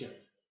teacher.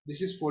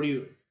 This is for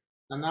you.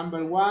 The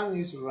number 1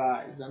 is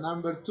right. The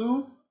number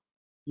 2,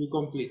 you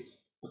complete.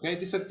 Okay?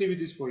 This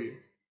activity is for you.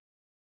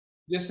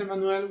 Yes,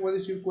 Emmanuel, what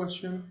is your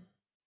question?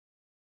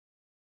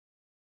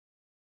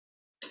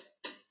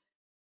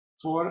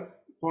 For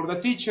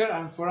the teacher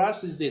and for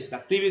us is this,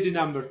 activity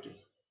number 2.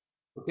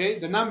 Okay,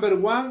 the number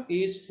 1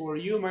 is for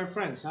you, my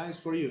friends.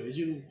 It's for you, it's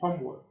your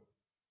homework.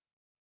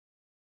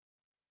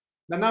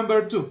 The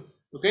number 2,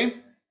 okay?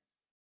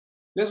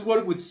 Let's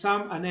work with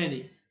some and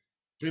any.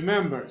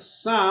 Remember,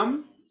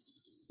 some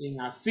in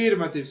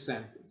affirmative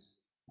sentence.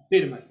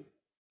 Affirmative.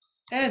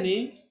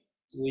 Any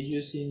we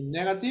use in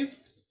negative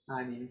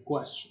and in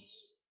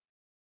questions.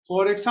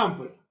 For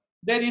example,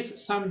 there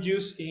is some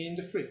juice in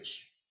the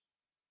fridge.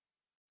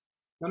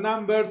 The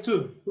number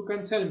 2, who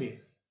can tell me?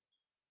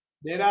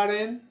 There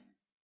aren't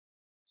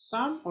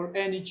some or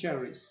any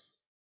cherries?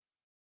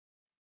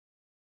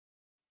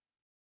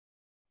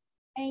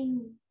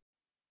 Any.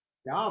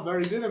 Yeah,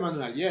 very good,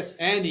 Emmanuel. Yes,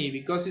 any,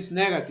 because it's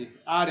negative.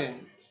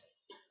 Aren't.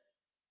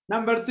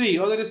 Number 3,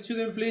 other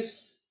student,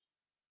 please.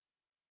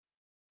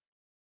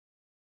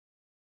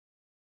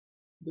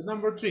 The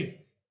number 3.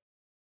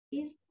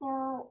 Is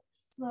for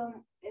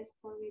some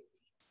spaghetti.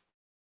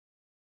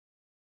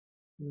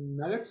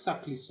 Not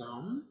exactly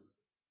some.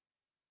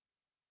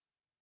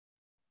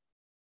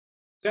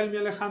 Tell me,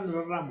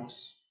 Alejandro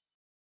Ramos.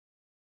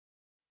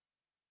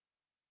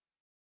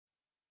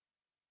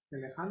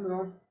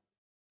 Alejandro.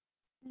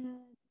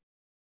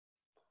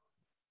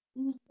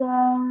 Is there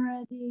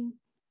already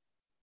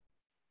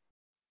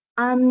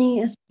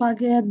any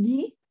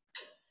spaghetti?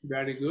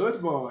 Very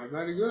good, boy.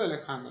 Very good,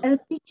 Alejandro. El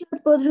teacher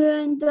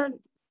podría entrar.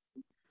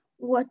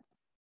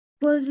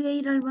 ¿Podría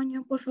ir al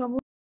baño, por favor?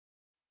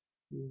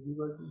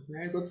 Go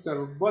to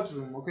the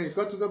bathroom. Okay,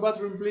 go to the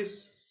bathroom,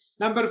 please.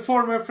 Number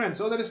 4, my friends.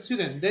 Other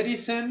student. There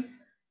isn't.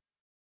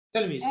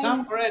 Tell me,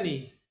 some or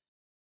any?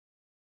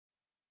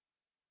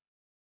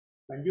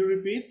 Can you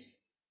repeat?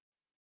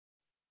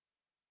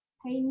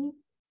 Any.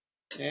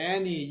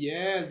 Any,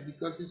 yes,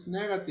 because it's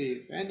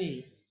negative.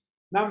 Any.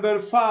 Number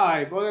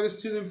 5, other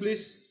student,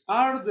 please.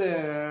 Are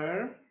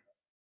there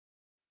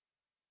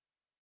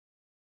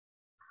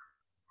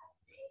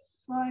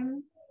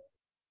Fine.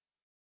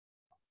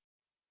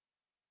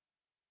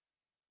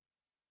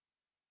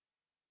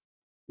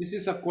 This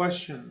is a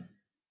question.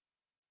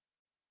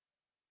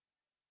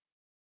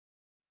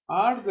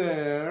 Are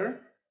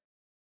there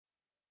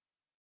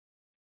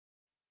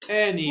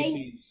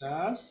any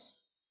pizzas?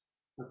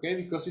 Okay,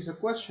 because it's a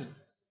question.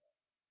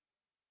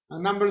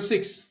 And number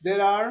 6,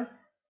 there are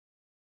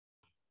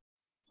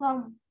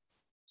some.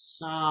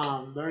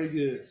 Very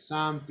good.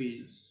 Some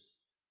pizza.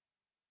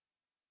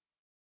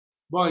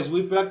 Boys,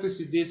 we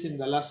practiced this in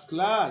the last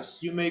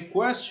class. You make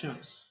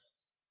questions.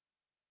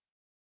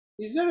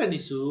 Is there any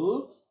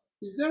soup?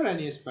 Is there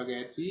any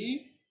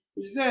spaghetti?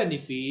 Is there any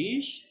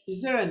fish?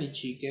 Is there any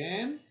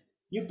chicken?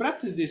 You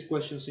practice these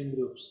questions in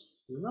groups.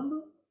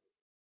 Remember?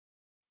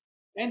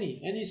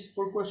 Any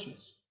 4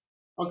 questions.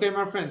 Okay,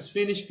 my friends,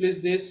 finish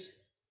please this.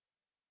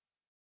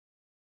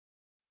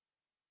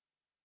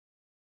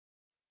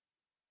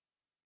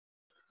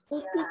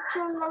 El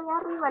teacher de allá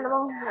arriba lo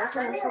vamos a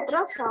hacer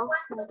nosotros.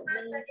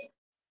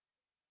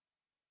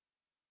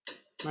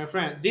 My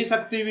friend, this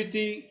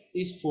activity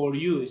is for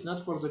you. It's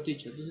not for the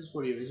teacher. This is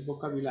for you. It's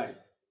vocabulary.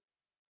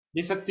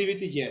 This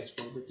activity, yes,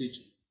 for the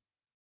teacher.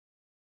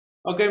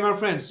 Okay, my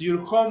friends, your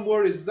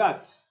homework is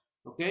that.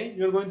 Okay,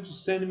 you're going to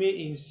send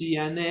me in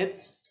CNET.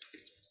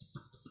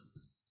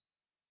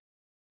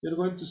 You're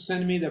going to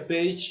send me the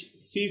page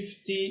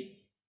 50.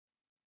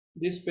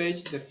 This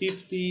page, the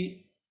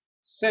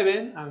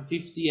 57 and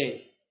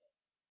 58.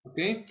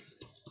 Okay.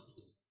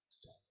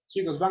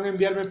 Chicos, van a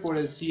enviarme por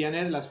el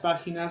CNET las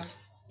páginas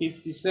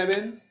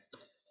 57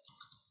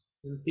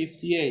 and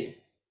 58.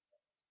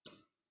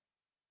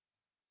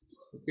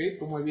 Ok,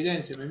 como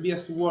evidencia, me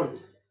envías tu Word.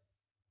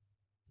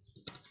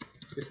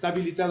 Está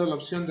habilitado la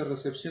opción de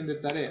recepción de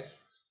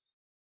tareas.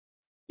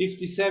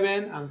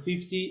 57 and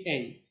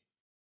 58.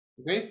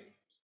 Ok.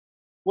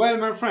 Well,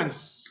 my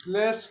friends,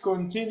 let's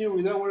continue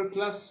with our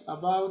class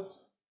about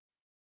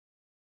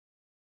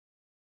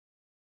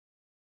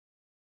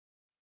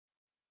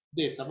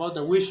this, about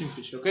the wishing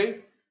fish.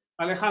 Okay.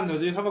 Alejandro,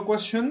 do you have a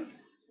question?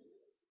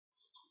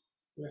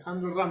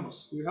 Alejandro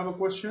Ramos, do you have a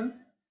question?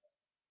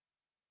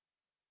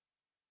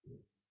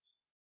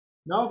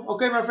 No?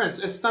 Okay, my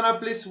friends, stand up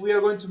please. We are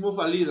going to move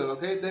a little,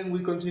 okay? Then we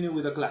continue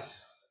with the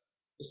class.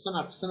 Stand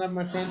up,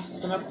 my friends,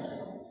 stand up.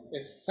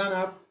 Yes, stand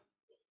up.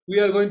 We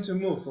are going to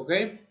move,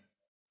 okay?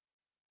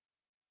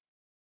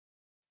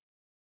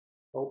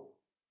 Oh,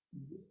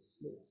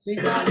 let's see.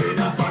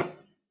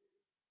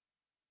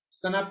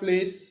 Stand up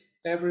please.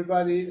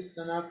 Everybody,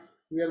 stand up.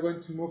 We are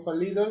going to move a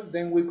little,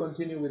 then we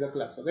continue with the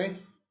class, okay?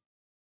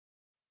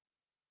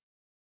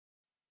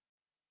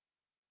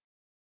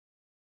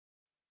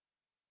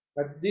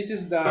 But this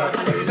is the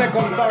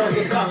second part of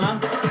the song, huh?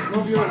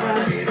 Move your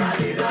hands. Jump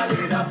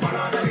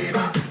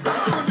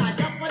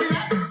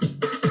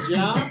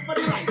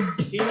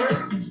here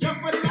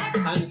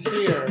and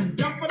here.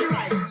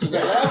 To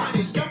the left, to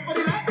the right.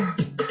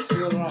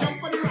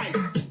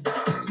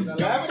 To the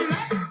left,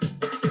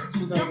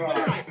 to the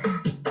right.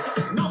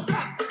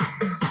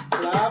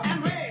 Clap,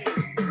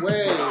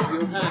 wave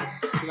your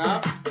hands.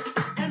 Clap,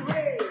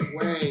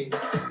 wave.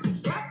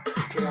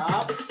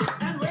 Clap,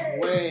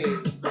 wave.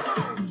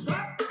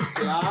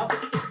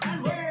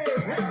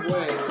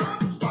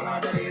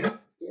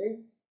 Okay.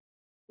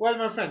 Well,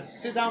 my friends,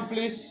 sit down,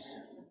 please.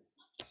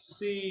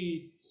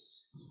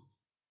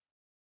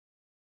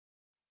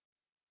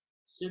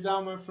 Sit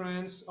down, my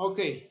friends.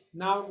 Okay,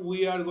 now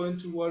we are going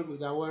to work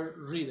with our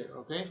reader,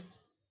 okay?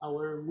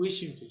 Our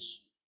wishing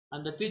fish.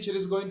 And the teacher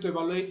is going to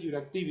evaluate your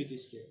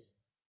activities here.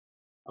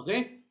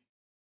 Okay?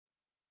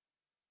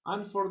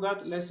 And for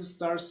that, let's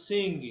start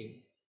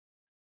singing.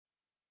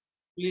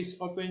 Please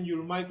open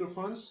your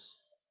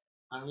microphones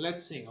and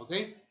let's sing,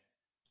 okay?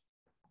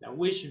 The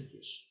wishing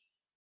fish.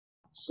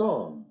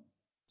 Song.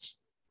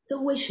 The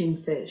wishing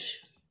fish.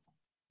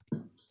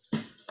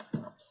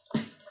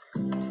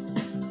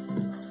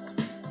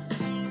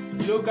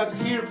 Look at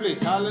here,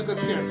 please. Look at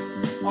here.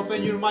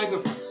 Open your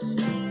microphones.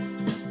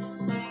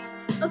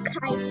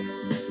 Okay.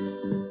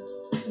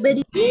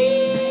 Very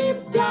deep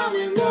down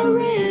in the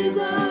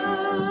river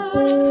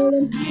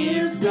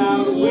is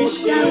the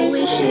wishing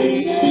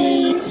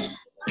fish.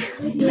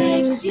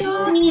 It's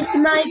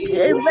like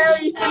a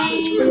very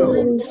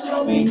fishing.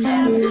 So be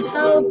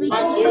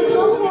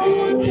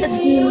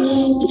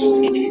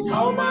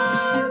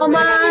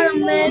Omar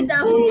made a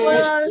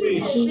full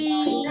fish.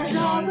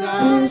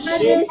 But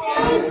the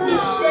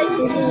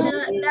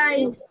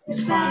died. His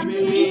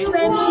family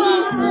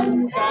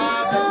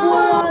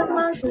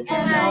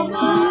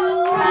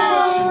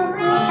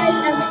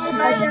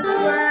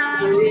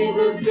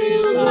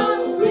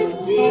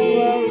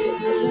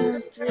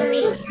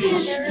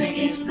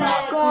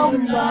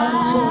come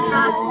back to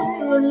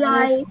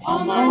life.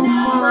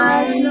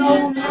 Omar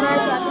no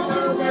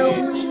matter the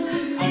wind.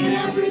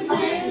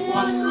 Everything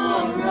was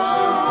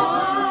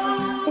alright.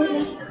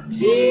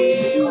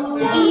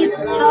 Deep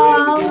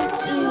down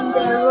in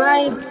the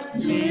right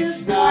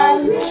is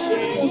the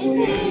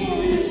wishing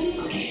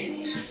fish.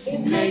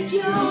 It makes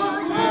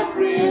your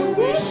every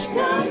wish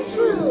come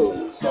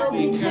true. So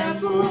be careful.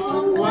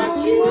 careful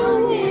what you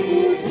wish.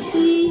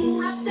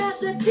 After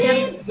the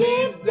deep,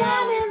 deep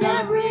down in the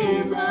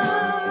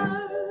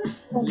river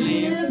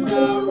lives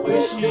the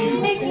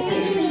wishing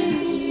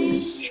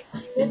fish.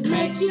 It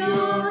makes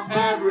your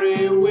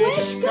every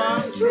wish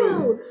come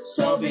true.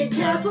 So be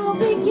careful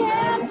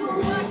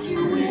what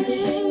you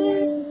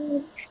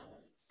wish.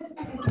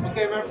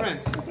 Okay, my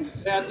friends,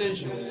 pay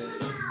attention.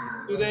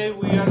 Today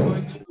we are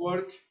going to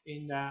work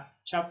in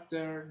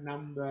chapter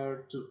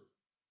number 2.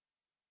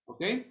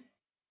 Okay?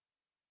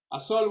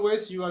 As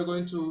always, you are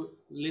going to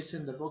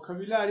listen the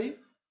vocabulary,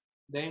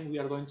 then we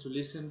are going to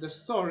listen the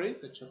story,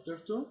 the chapter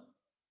 2,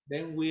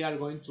 then we are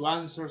going to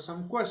answer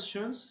some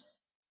questions,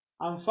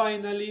 and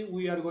finally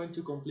we are going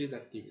to complete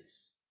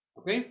activities.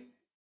 Okay?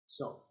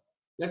 So,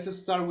 let's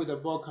start with the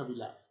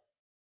vocabulary.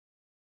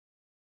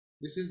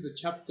 This is the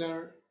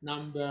chapter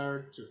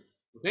number 2.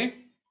 Okay?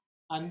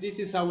 And this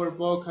is our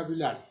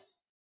vocabulary.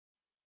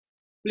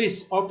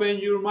 Please open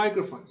your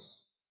microphones.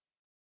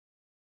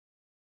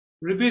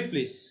 Repeat,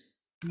 please.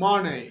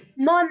 Money.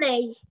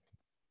 Money.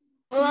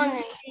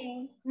 Money.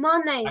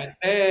 Money.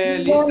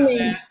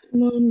 Elizabeth.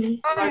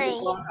 Money.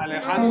 Microphone.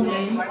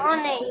 Alejandro.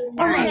 Money.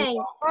 Money.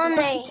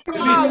 Money.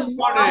 Repeat.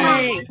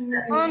 Money.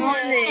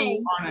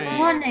 Money.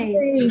 Money.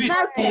 Repeat.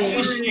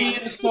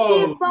 Fishing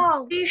pole.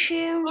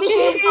 Fishing.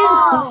 Fishing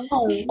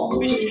pole.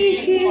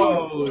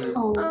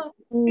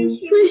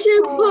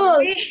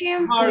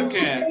 Fishing.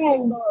 Market.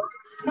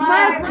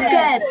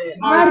 Market.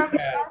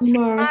 Market.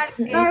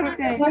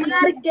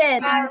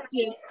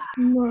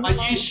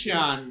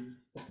 Magician.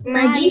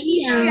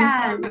 Magician.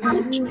 Orlando,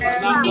 open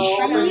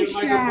your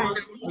microphone.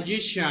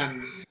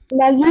 Magician.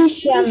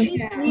 Magician.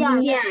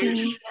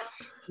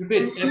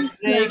 Repeat.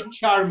 Snake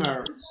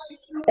charmer.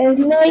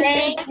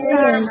 Snake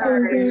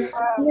charmer.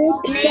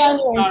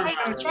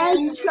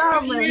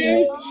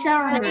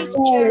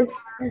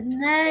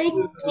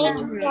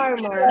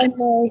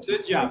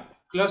 Good job.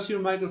 Close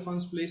your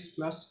microphones, please.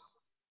 Close.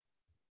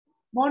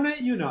 Money,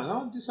 you know,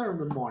 no? These are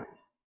the money.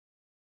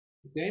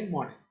 Okay,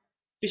 money.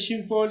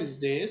 Fishing pole is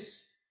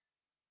this.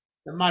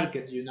 The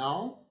market, you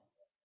know.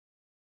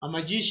 A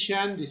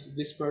magician,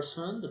 this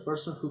person, the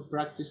person who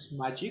practices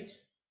magic.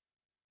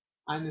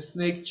 And a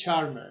snake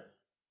charmer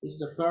is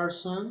the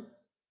person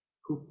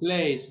who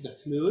plays the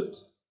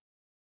flute.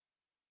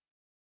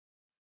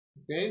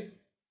 Okay,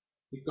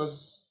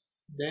 because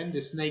then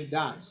the snake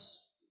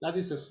dance. That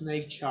is a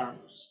snake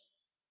charmer.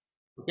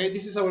 Okay,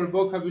 this is our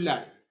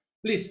vocabulary.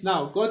 Please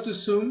now go to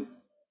Zoom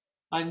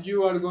and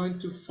you are going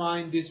to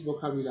find this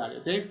vocabulary.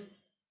 Okay,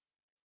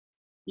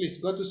 please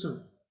go to Zoom.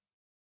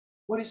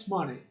 What is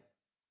money?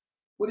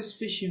 What is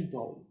fishing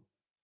pole?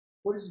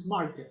 What is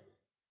market?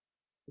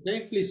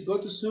 Okay, please go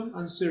to Zoom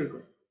and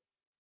circle.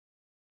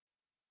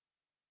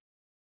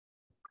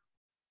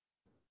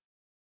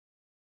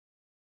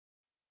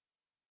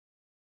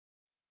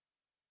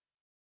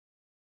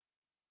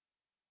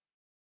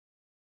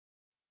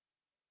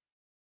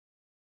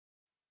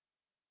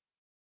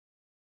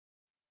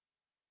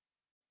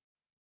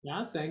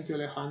 Yeah, thank you,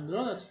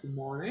 Alejandro. That's the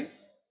money.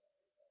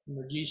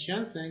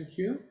 Magician, thank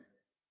you.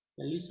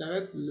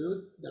 Elizabeth,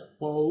 look, the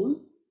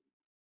pole.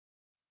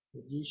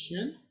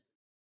 Magician.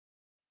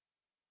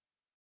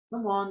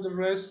 Come on, the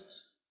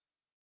rest.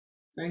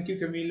 Thank you,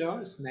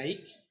 Camilo.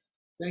 Snake.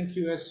 Thank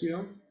you,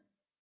 Ezio.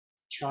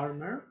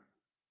 Charmer.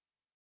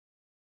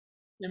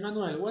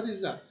 Emmanuel, what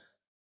is that?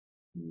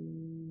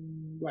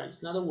 Well,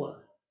 it's not a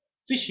word.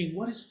 Fishing.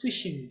 What is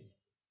fishing?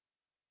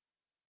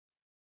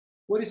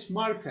 What is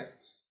market?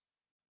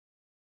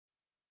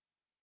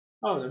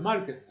 Oh, the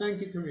market. Thank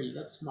you, Camille.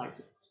 That's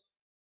market.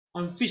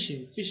 And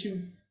fishing.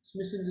 Fishing. It's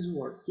missing this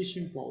word.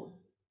 Fishing pole.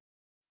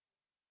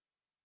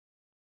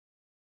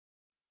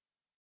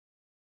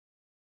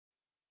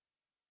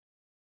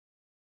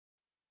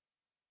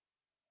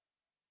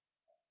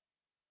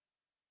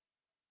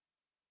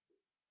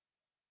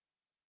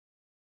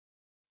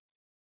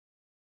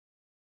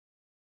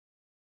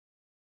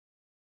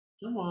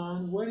 Come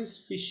on. What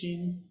is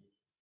fishing?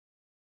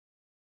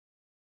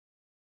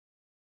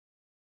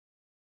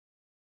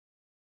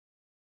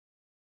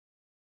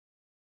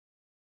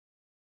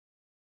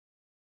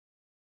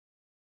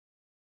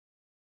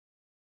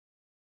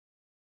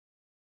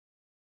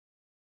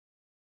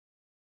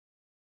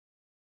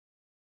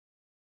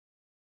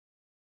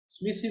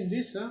 It's missing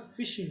this, huh?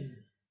 Fishing.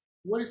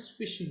 What is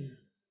fishing?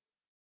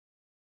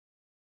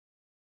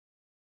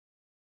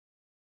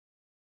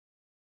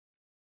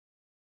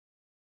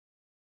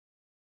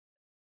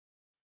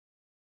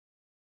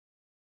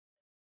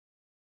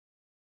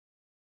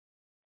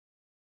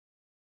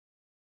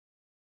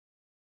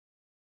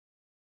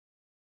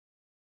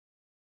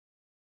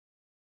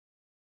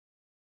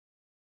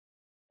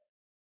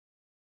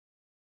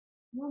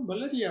 No,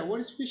 Valeria, what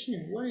is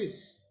fishing? What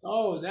is?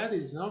 Oh, that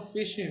is not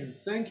fishing.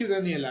 Thank you,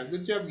 Daniela.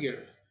 Good job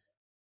here.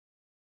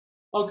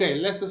 Okay,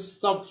 let's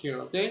stop here,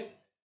 okay?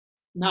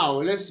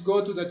 Now, let's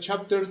go to the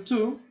chapter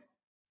 2.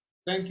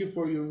 Thank you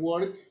for your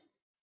work.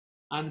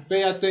 And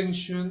pay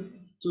attention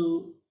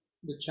to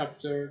the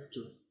chapter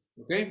 2,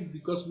 okay?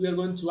 Because we are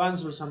going to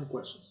answer some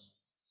questions.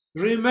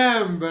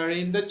 Remember,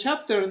 in the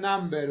chapter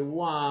number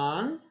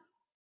 1,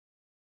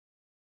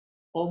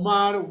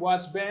 Omar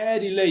was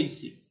very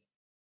lazy,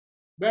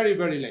 very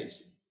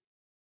lazy.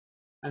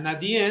 And at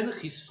the end,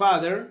 his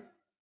father,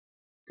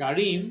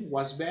 Karim,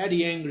 was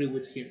very angry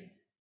with him.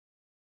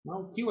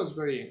 No, he was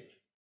very angry.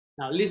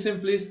 Now listen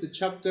please to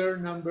chapter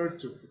number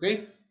 2,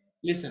 okay?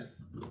 Listen.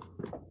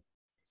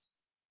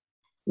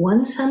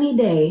 One sunny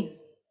day,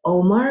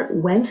 Omar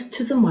went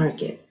to the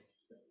market.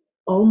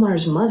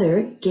 Omar's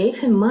mother gave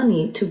him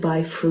money to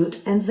buy fruit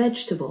and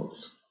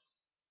vegetables.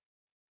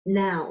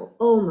 Now,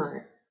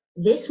 Omar,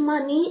 this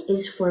money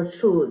is for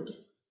food.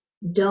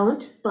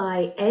 Don't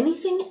buy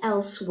anything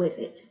else with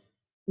it.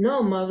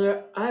 No,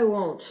 mother, I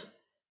won't.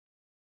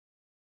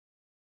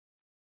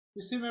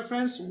 You see, my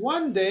friends,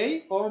 one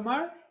day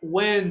Omar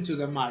went to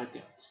the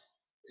market.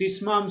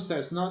 His mom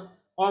says, "No,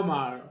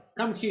 Omar,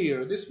 come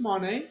here. This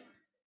money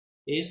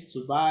is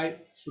to buy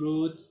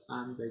fruit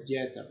and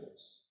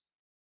vegetables.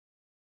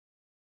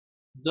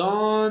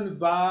 Don't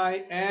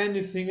buy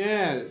anything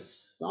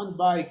else. Don't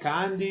buy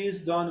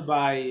candies, don't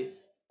buy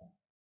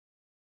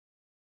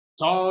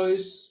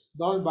toys,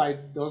 don't buy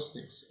those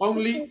things.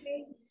 Only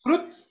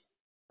fruit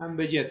and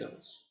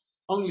vegetables.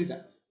 Only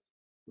that."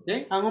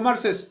 Okay? And Omar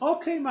says,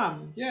 "Okay,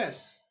 mom,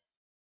 yes.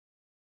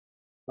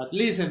 But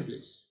listen,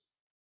 please."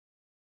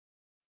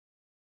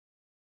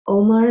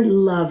 Omar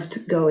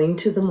loved going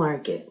to the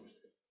market.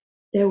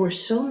 There were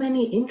so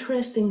many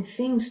interesting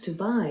things to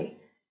buy,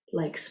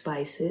 like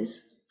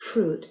spices,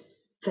 fruit,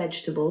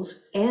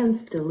 vegetables,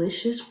 and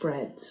delicious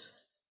breads.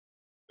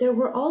 There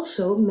were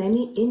also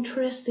many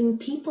interesting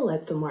people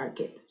at the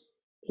market,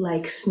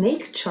 like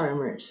snake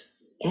charmers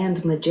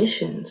and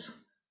magicians.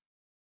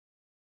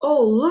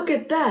 Oh, look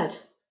at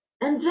that!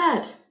 And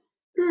that!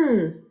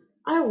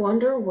 I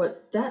wonder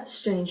what that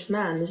strange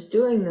man is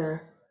doing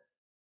there.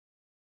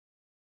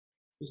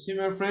 You see,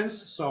 my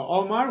friends, so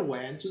Omar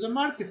went to the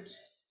market.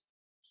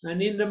 And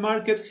in the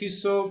market he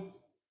saw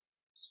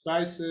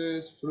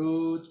spices,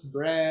 fruit,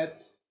 bread.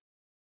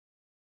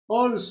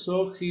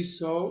 Also he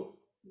saw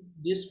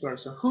this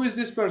person. Who is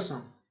this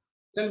person?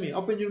 Tell me,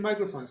 open your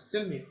microphones.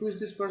 Tell me, who is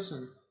this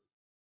person?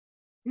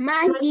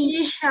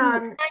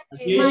 Magician.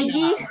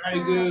 Magician.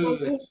 Very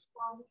good.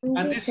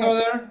 And this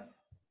other?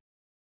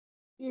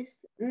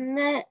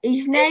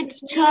 Snake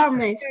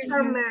charmers.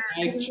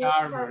 Snake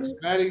charmers.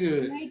 Very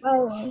good.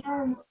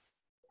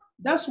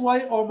 That's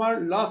why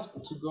Omar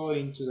loved to go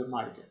into the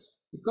market,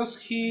 because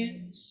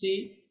he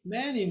see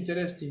many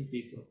interesting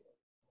people.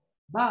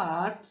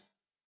 But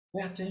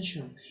pay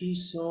attention, he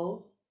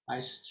saw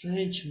a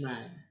strange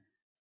man.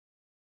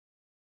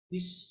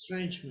 This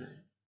strange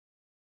man.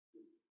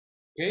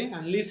 Okay,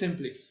 and listen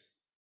please.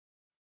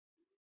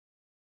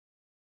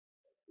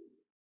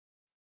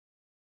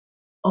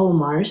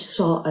 Omar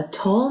saw a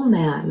tall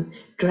man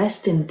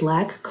dressed in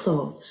black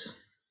clothes.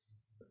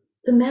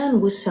 The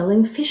man was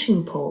selling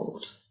fishing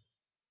poles.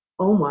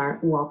 Omar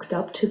walked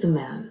up to the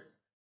man.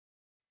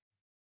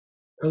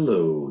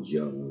 Hello,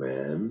 young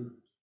man.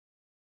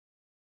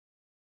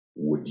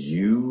 Would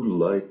you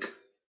like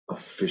a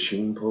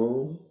fishing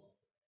pole?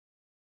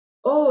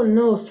 Oh,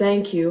 no,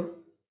 thank you.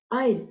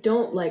 I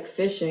don't like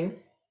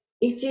fishing.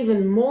 It's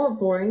even more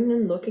boring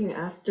than looking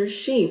after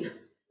sheep.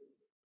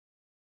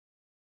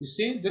 You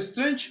see, the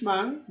strange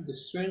man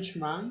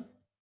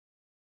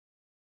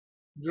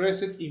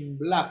dressed in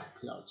black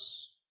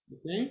clothes.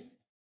 Okay?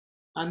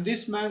 And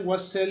this man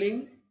was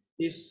selling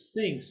his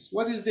things.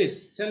 What is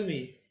this? Tell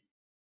me,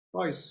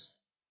 boys.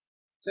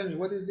 Tell me,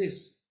 what is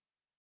this?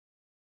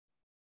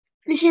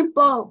 Fishing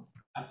pole.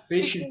 A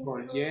fishing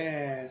pole,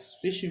 yes,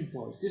 fishing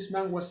pole. This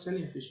man was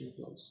selling fishing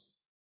poles.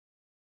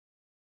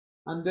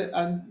 And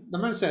the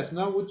man says,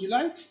 "No, would you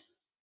like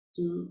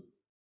to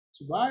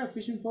buy a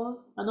fishing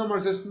pole?" And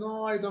Omar says,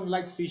 "No, I don't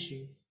like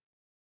fishing.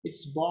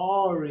 It's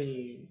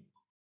boring."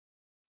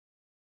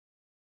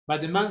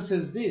 But the man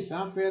says this,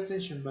 pay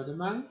attention, but the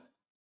man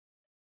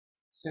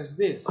says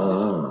this.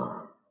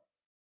 Ah,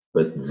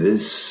 but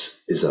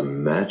this is a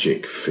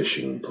magic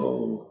fishing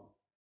pole.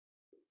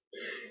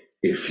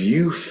 If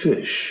you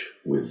fish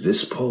with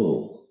this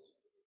pole,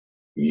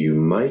 you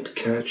might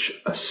catch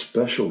a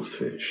special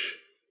fish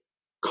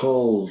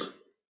called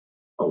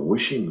a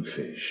wishing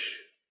fish.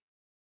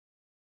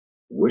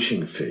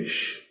 Wishing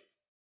fish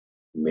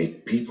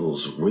make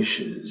people's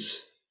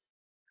wishes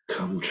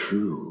come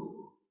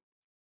true.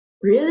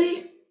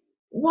 Really?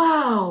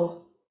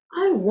 Wow!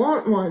 I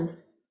want one.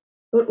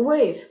 But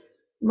wait,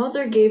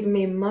 Mother gave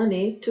me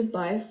money to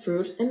buy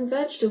fruit and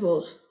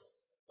vegetables.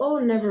 Oh,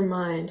 never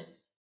mind.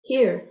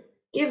 Here,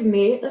 give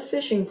me a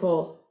fishing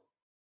pole.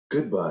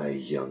 Goodbye,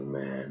 young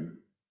man,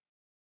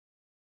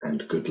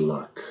 and good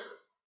luck.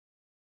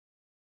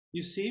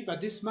 You see,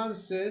 but this man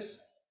says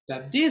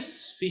that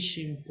this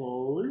fishing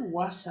pole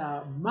was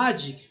a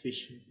magic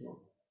fishing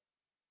pole.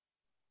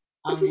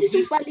 And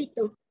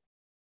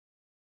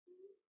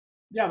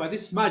yeah, but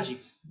it's magic.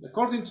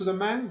 According to the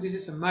man, this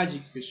is a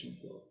magic fishing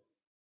pole.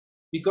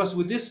 Because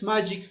with this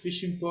magic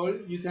fishing pole,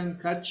 you can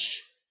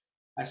catch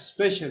a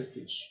special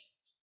fish.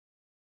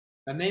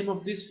 The name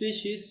of this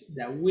fish is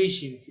the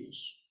wishing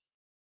fish.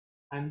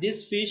 And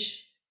this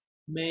fish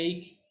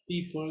make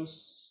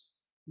people's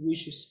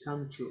wishes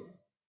come true.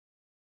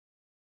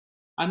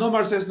 And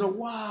Omar says, no,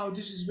 wow,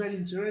 this is very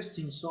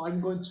interesting, so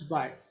I'm going to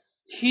buy.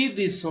 He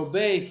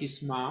disobeyed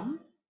his mom.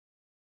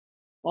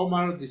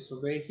 Omar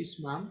disobeyed his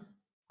mom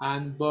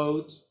and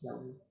bought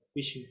the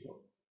fishing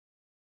pole.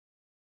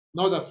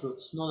 Not the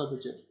fruits, not the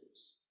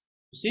vegetables.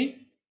 You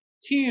see?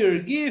 Here,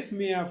 give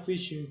me a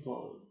fishing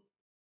pole.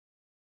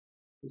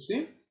 You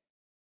see?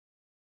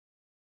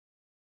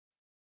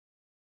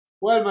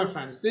 Well, my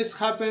friends, this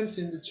happens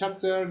in the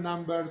chapter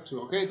number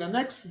 2. Okay, the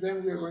next,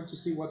 then we are going to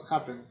see what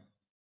happened.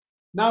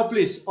 Now,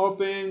 please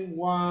open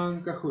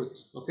one Kahoot.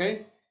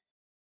 Okay?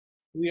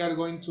 We are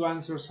going to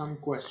answer some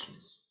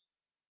questions.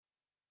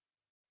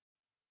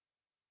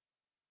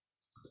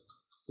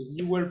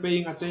 If you were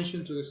paying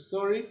attention to the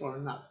story or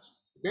not.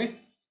 Okay?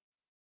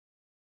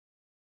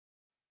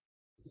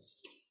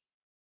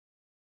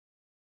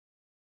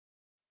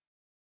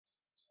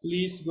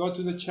 Please go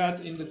to the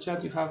chat. In the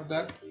chat, you have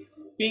the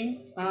ping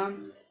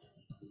and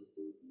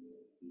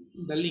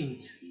the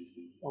link.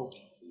 Oh.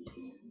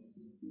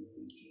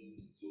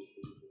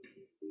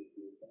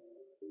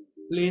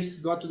 Please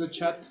go to the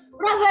chat.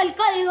 Profe, el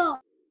código.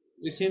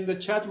 It's in the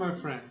chat, my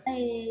friend. Ya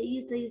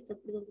está,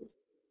 perdón.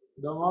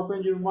 Don't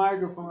open your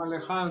microphone,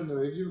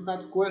 Alejandro. If you had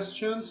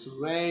questions,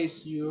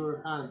 raise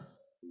your hand.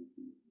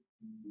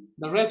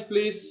 The rest,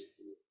 please.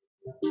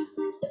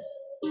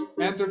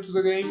 Enter to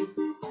the game.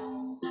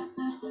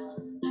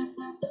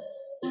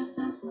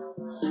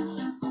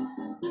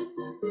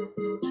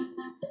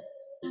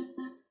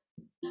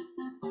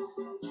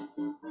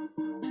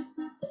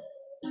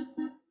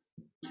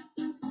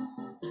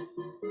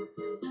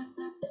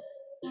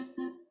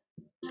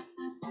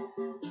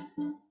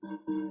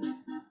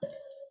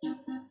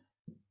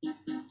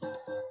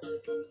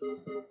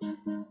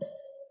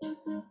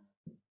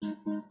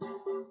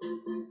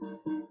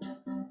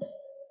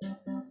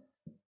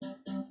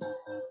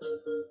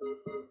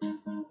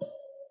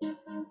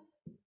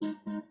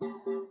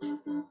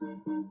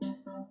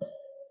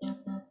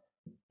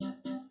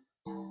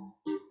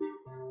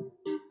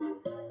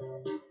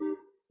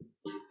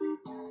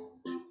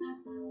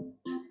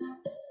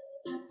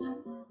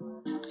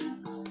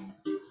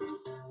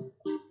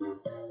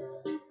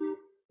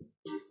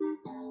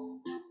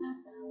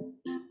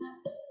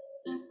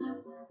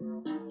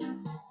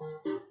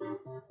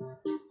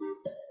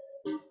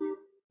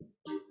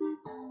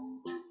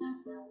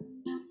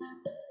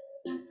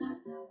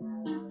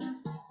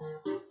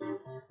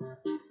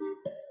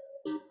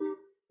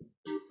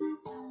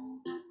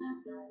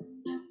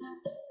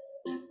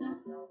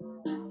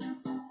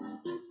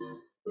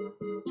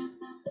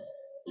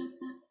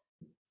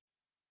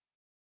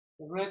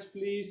 The rest,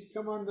 please.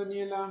 Come on,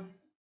 Daniela.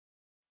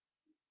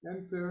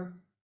 Enter.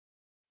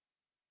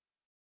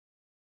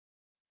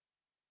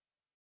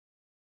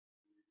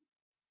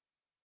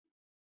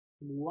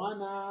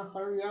 Luana,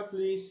 hurry up,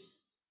 please.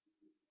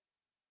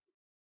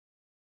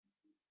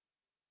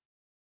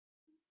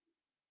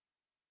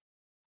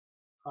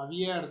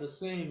 Javier, the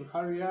same.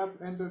 Hurry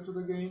up, enter to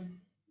the game.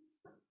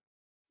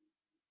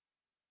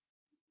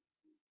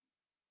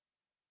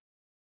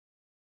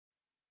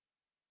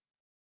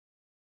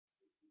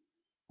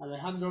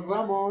 Alejandro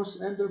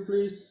Ramos, enter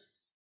please.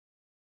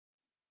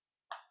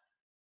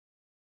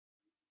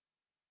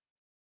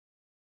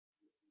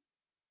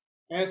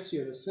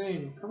 Ezio, the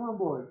same. Come on,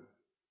 boy.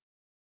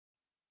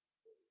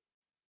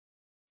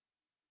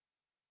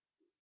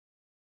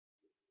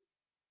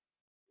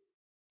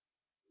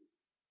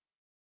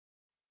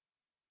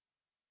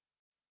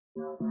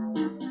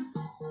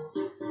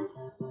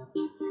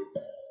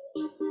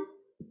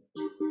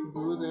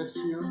 Good,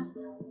 Ezio.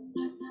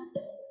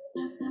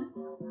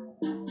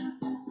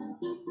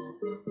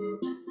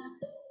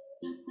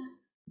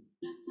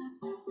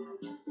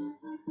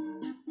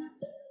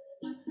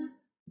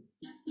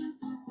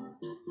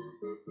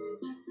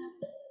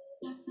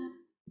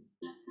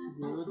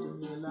 Good,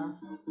 Daniela.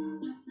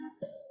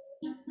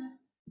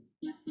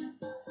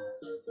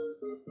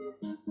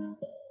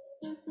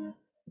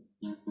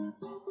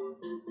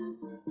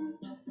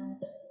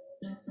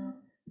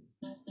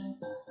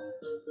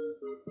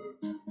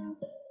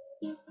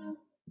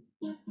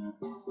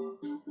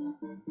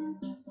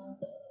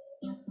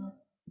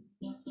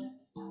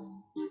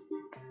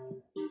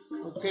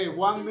 Okay,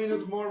 1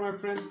 minute more, my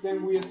friends,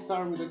 then we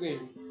start with the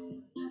game.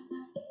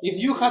 If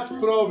you had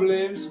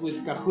problems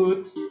with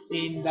Kahoot,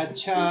 in the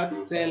chat,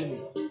 tell me.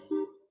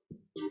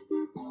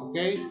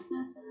 Okay?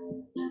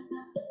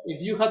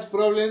 If you had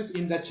problems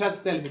in the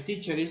chat, tell me.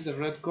 Teacher, is the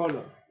red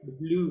color, the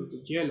blue,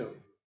 the yellow,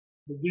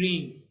 the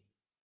green.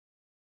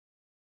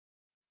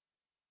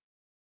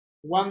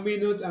 1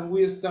 minute and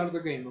we start the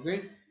game,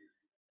 okay?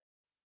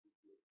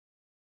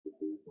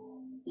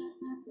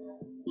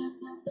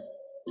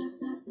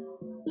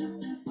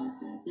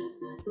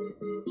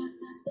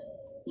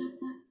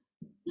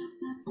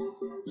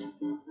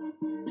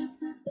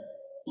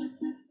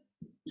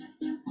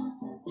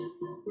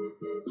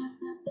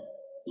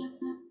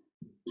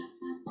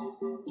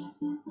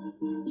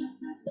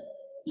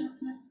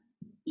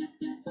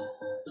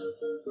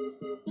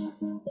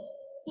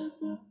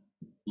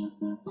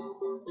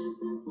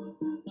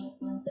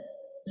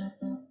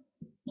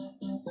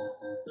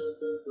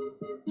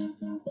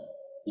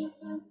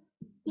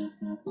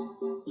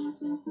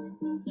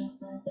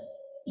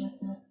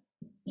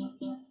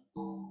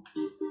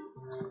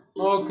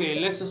 Okay,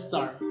 let's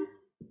start.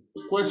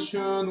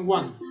 Question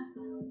 1.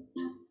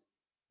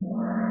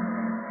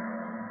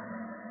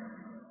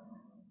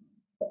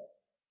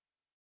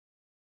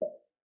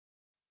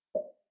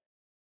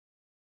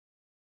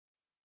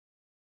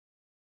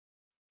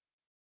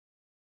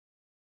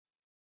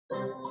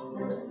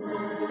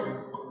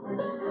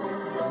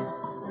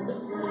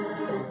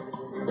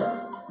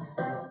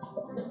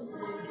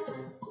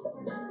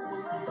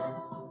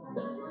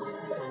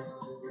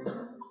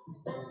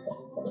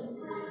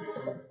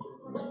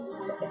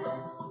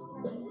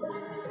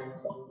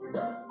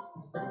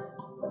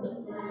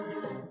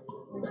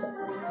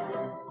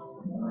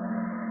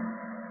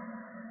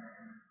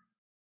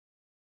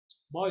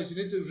 Boys, you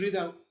need to read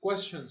the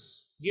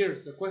questions.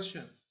 Here's the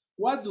question.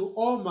 What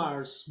does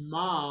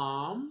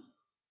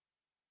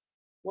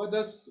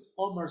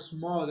Omar's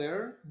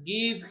mother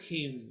give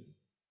him?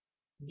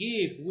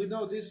 Give, we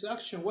know this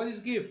action. What is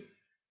give?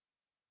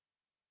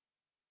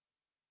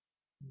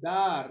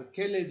 Dar,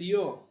 ¿qué le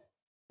dio?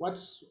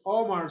 What's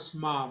Omar's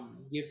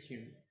mom give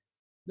him?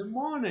 The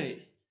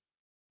money.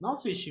 No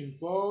fishing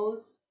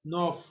pole,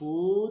 no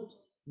food,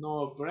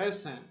 no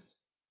present.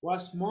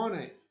 What's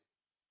money?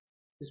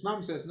 His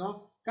mom says,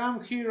 no,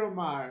 come here,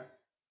 Omar.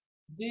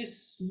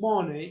 This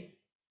money,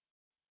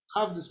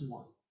 have this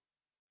money.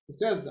 He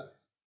says that.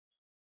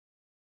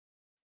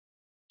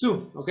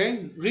 2,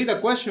 okay? Read the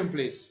question,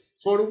 please.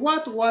 For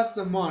what was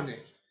the money?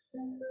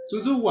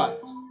 To do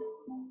what?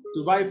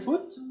 To buy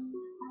food?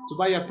 To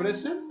buy a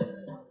present?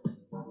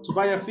 To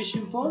buy a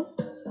fishing pole?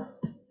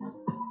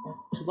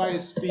 To buy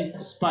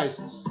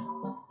spices?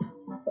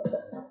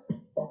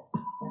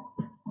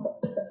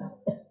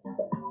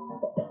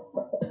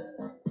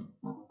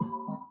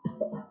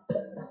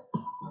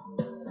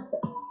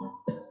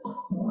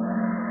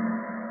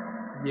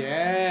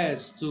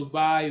 Yes, to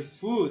buy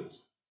food.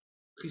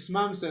 His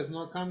mom says,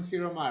 no, come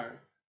here,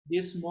 Omar.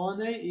 This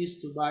money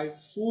is to buy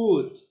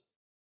food.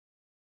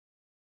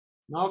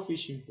 No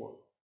fishing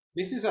pole.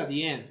 This is at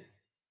the end.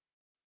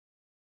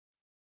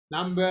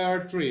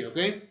 Number 3,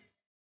 okay?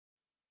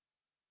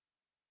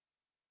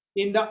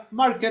 In the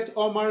market,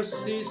 Omar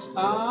sees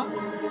a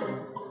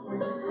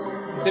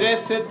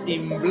dressed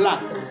in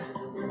black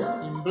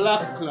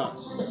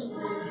clothes.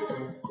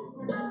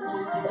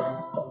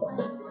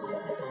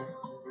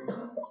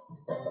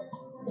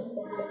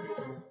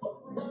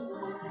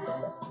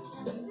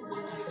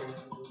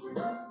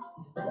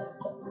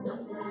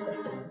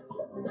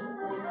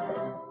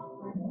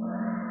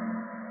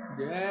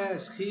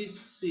 Yes, he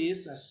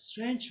sees a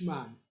strange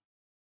man.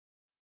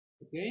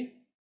 Okay?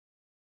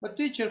 But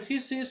teacher, he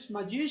sees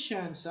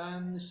magicians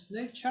and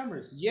snake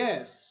charmers.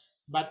 Yes,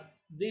 but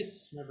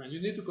this, my friend,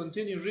 you need to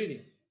continue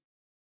reading.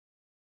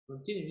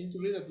 Continue, you need to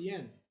read at the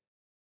end.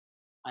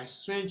 A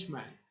strange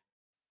man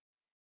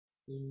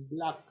in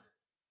black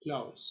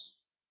clothes.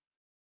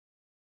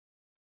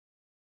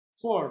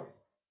 4.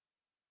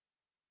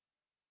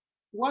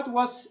 What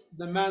was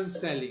the man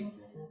selling?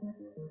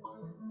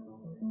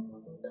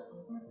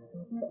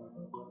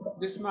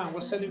 This man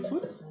was selling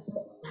food,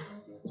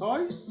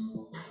 toys,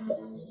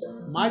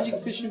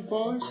 magic fishing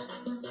poles,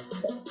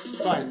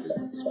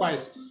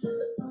 spices.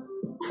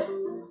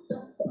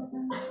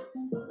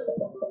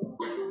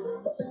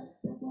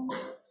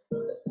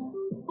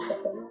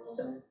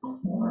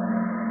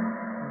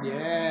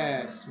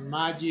 Yes,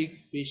 magic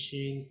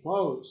fishing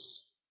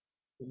poles.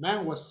 The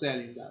man was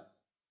selling that.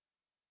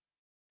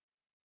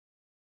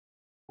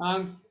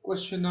 And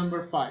question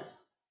number 5.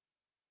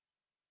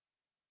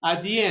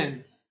 At the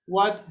end,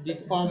 what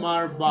did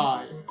Omar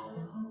buy?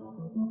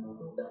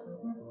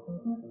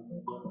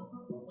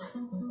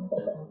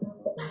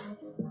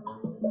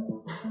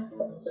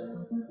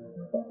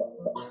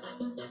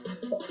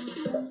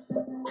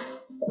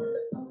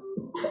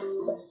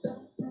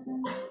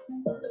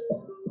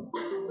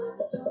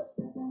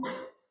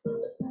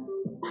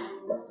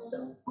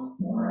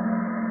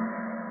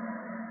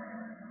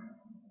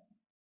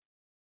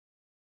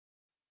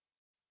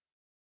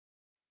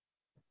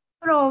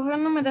 Profe,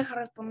 no me deja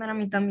responder a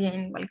mí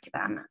también, igual que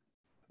Dana.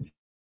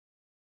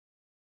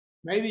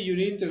 Maybe your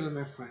internet,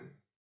 my friend.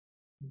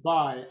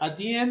 Buy. At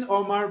the end,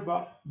 Omar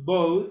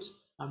bought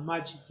a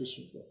magic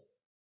fishing pole.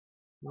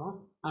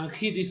 No? And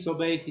he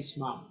disobeyed his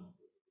mom.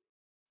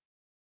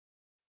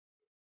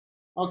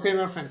 Okay,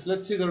 my friends,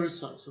 let's see the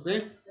results,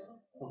 okay?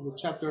 Of the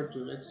chapter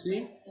 2. Let's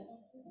see.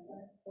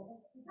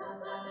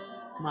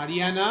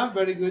 Mariana,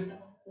 very good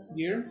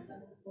gear.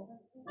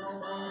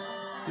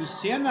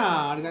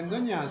 Luciana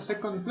Argandoña,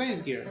 second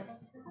place gear.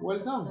 Well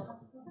done.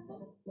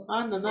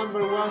 And the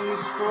number 1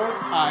 is for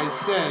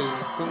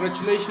Aisel.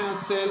 Congratulations,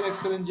 Aisel.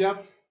 Excellent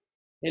job.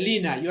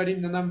 Elena, you are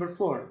in the number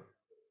 4.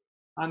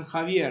 And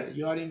Javier,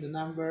 you are in the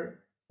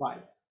number 5.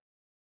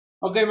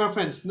 Okay, my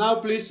friends, now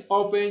please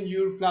open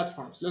your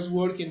platforms. Let's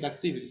work in the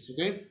activities,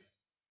 okay?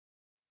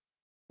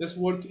 Let's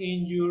work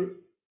in your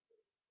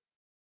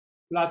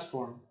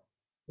platform,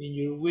 in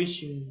your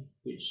wishing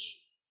fish.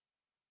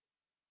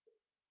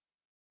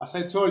 As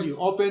I told you,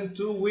 open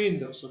 2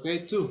 windows,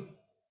 okay? 2.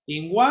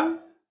 In one,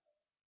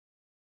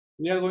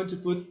 we are going to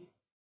put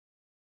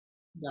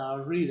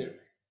the reader.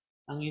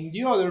 And in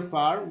the other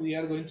part, we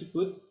are going to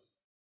put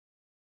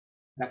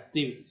the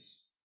activities.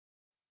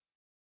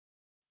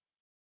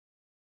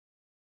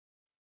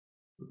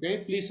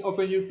 Okay, please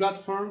open your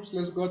platforms.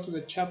 Let's go to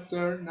the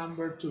chapter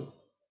number 2.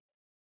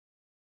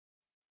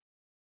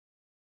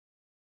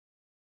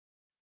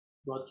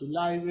 Go to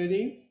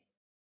library,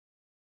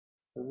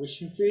 the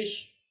wishing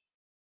fish,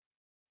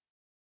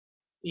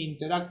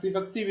 interactive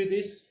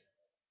activities,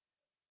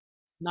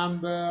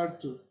 number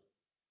 2.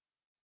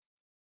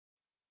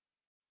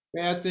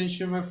 Pay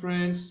attention, my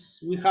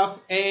friends. We have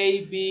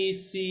A, B,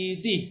 C,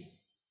 D.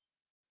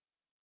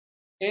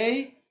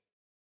 A,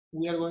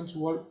 we are going to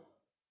work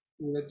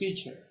with a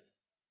teacher.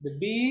 The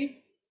B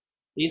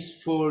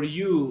is for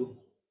you.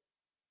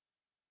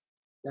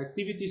 The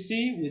activity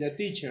C with a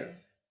teacher.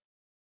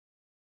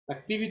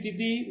 Activity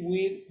D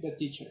with the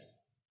teacher.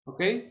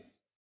 Okay?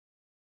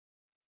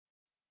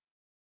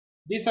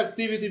 This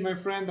activity, my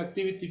friend,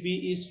 activity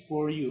B is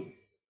for you.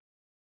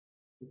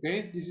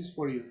 Okay? This is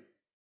for you.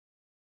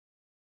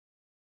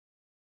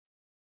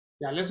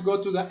 Yeah, let's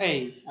go to the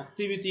A,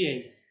 activity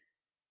A.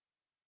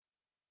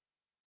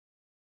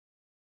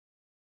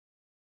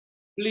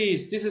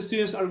 Please, these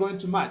students are going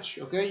to match,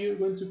 okay? You're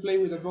going to play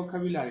with the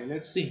vocabulary.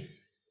 Let's see.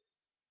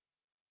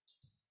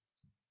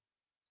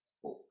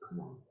 Oh, come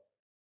on.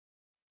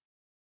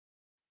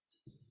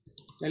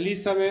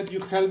 Elizabeth, you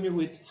help me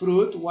with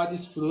fruit. What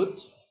is fruit?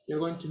 You're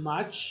going to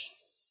match.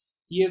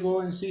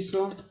 Diego,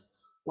 Enciso,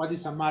 what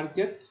is a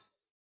market?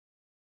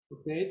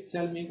 Okay,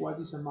 tell me what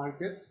is a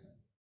market.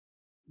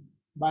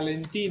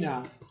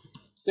 Valentina,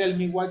 tell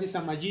me what is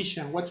a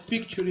magician. What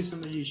picture is a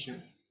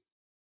magician?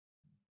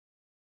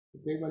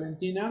 Okay,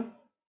 Valentina.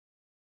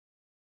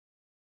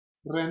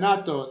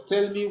 Renato,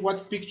 tell me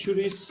what picture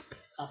is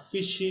a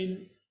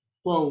fishing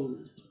pole.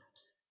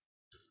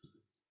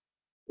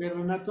 Okay,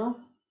 Renato.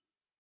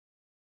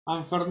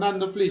 And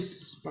Fernando,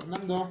 please.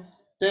 Fernando,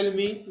 tell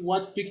me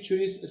what picture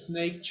is a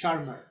snake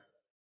charmer.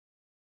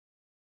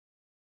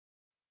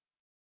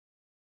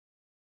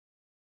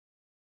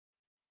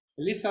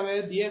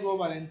 Elizabeth, Diego,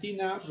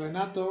 Valentina,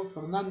 Renato,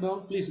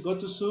 Fernando, please go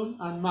to Zoom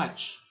and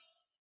match.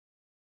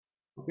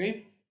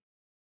 Okay?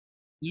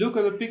 Look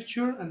at the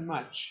picture and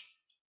match.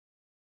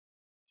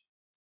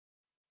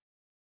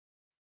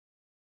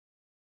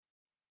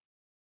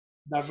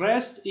 The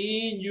rest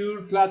in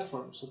your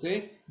platforms,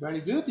 okay?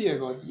 Very good,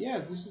 Diego.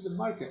 Yeah, this is the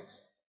market.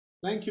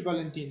 Thank you,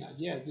 Valentina.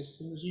 Yeah, this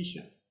is a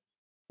musician.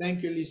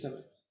 Thank you,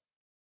 Elizabeth.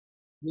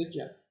 Good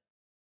job.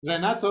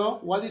 Renato,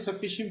 what is a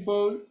fishing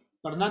pole?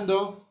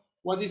 Fernando,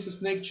 what is a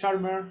snake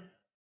charmer?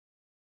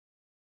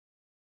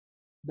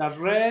 The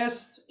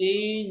rest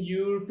in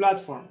your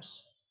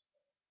platforms.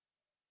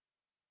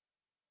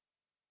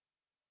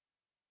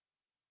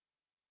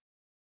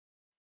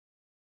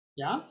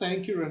 Yeah,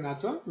 thank you,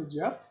 Renato. Good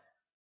job.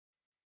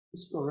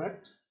 It's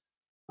correct.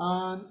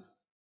 And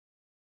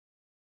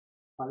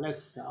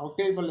Valeska.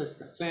 Okay,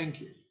 Valeska,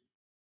 thank you.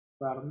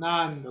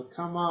 Fernando,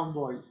 come on,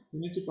 boy.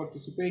 You need to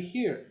participate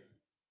here.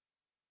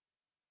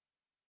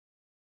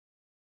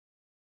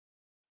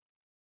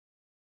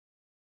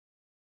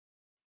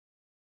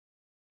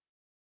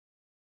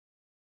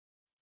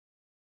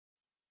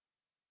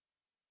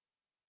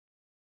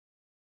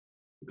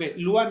 Okay,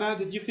 Luana,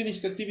 did you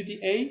finish the activity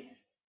A?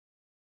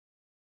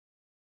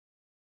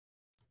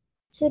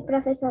 Sí,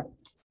 profesor.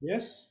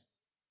 Yes.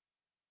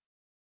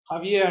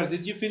 Javier,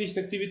 did you finish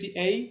the activity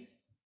A?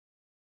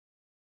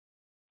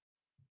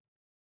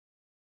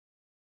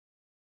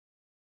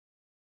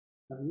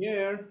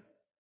 Javier.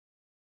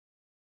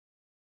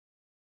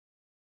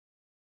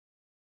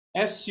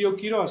 Ezio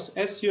Quiroz.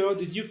 Ezio,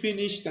 did you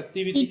finish the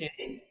activity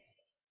A?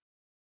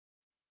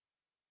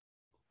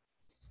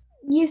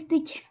 Yes,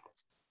 teacher.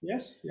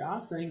 Yes, yeah,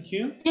 thank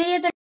you. Yo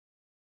ya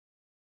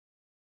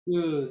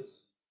Good.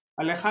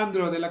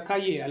 Alejandro de la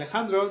Calle.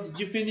 Alejandro, did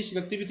you finish the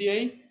activity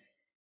A?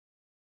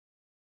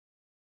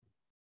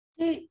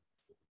 Sí.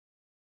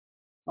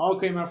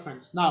 Okay, my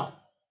friends. Now,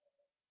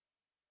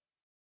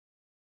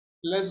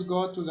 let's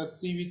go to the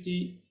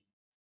activity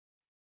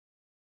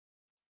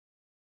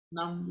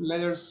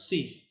letter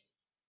C.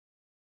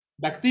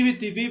 The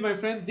activity B, my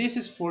friend, this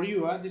is for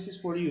you. This is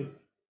for you.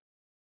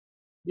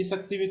 This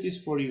activity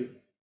is for you.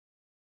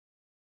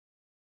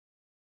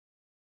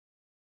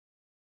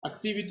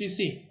 Activity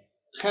C.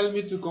 Help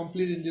me to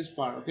complete in this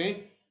part,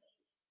 okay?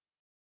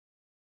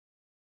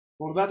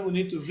 For that, we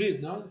need to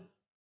read, no?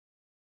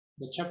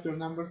 The chapter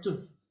number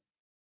 2.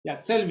 Yeah,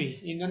 tell me,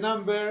 in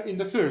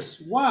the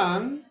first,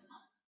 one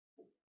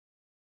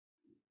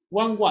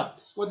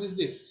what? What is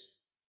this?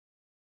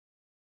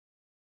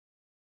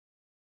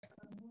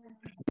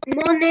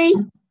 Money.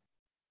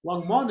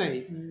 One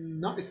money.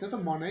 No, it's not a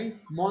money.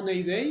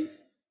 Money day.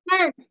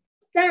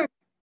 Sun.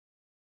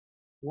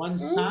 One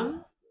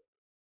sun.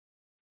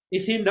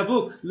 It's in the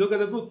book. Look at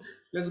the book.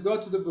 Let's go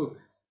to the book.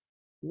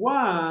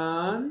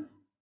 One.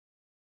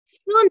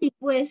 Sunny,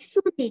 pues,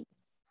 sunny.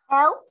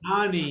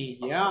 Sunny.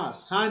 Yeah,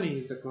 sunny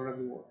is the correct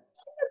word.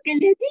 ¿Qué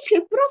les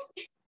dije,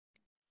 profe?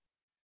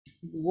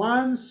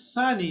 One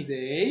sunny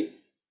day.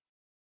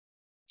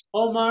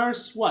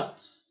 Omar's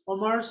what?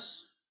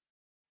 Omar's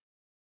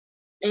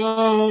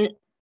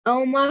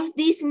Omar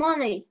this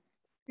money.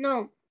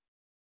 No.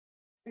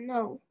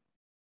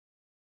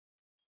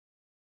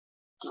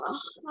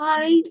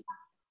 I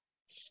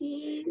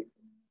he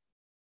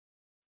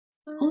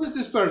Who is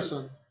this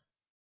person?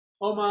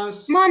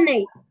 Omar's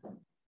money.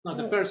 no,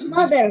 the person.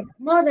 Mother.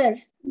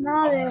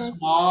 Omar's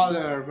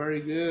mother.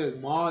 Very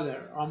good.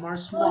 Mother.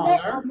 Omar's mother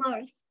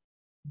Omar.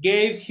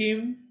 gave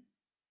him,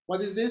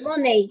 what is this?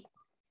 Money.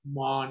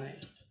 Money.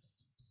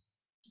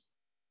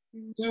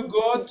 To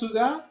go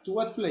to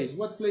what place?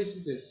 What place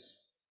is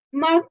this?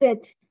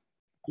 Market.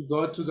 To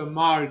go to the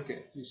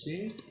market, you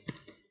see?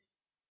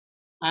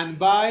 And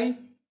buy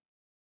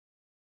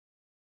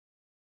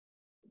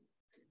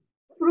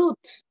fruit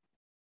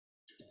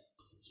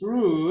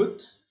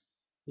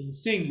in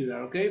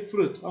singular, okay?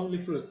 Fruit,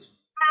 only fruit.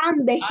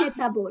 And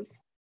vegetables.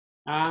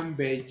 And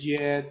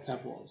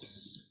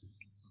vegetables.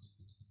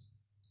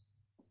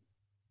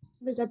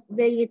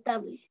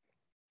 Vegetables.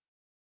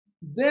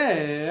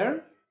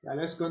 There, yeah,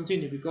 let's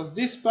continue because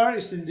this part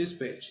is in this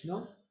page,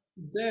 no?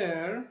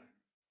 There.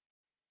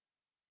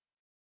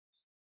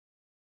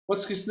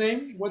 What's his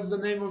name? What's the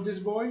name of this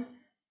boy?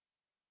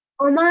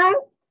 Omar.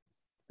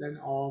 Then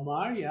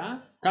Omar, yeah.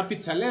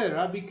 Capital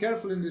letter, be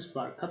careful in this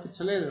part.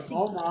 Capital letter,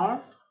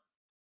 Omar.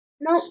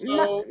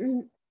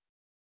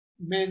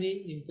 Many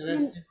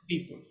interesting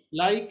people.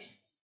 Like?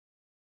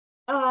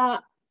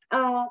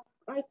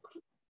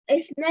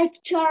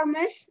 Snake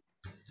Charmers.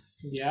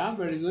 Yeah,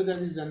 very good.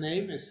 That is the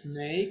name.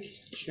 Snake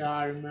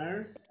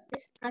Charmer.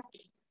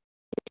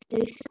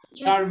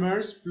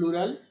 Charmers,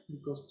 plural,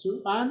 because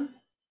two. And?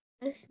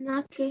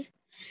 Snake.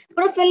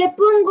 Profe, ¿le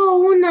pongo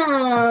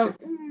una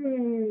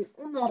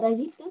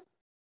rayita?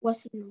 O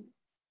así no.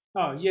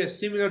 Oh, yes,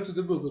 similar to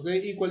the book,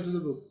 okay? Equal to the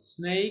book.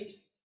 Snake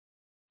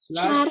 /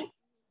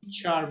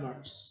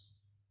 Charmers.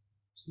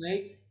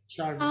 Snake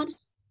Charmers.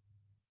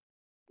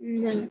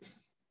 No.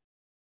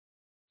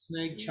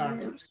 Snake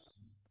Charmers.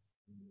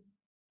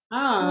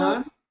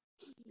 And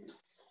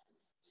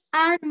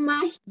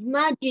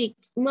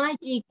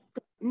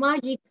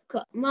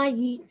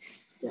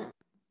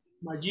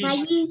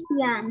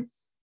magicians.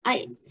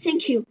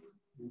 Thank you.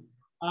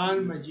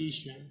 And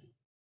magician.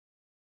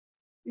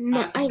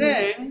 And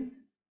then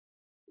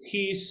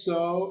he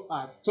saw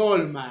a tall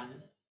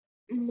man.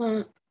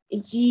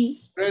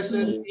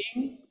 Present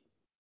in?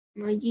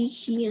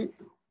 Magician.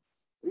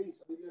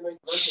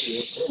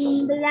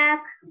 In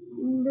black.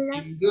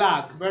 In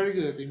black, very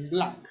good, in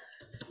black.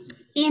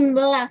 In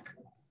black.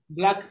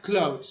 Black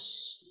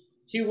clothes.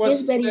 He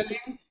was selling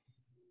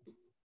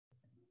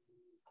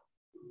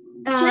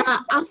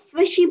a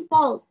fishing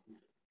pole.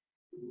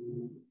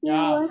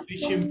 Yeah,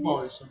 fishing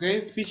poles, okay?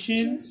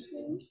 Fishing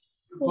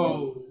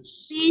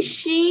poles.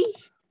 Fishing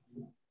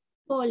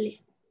pole.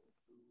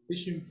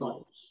 Fishing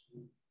poles.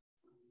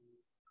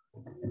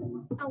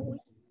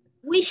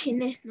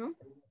 Wishing es, ¿no?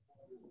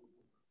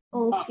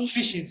 Oh,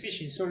 fishing,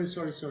 sorry.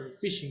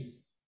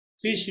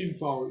 Fishing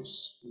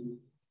poles.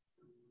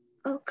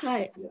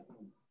 Okay.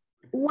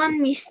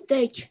 One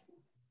mistake.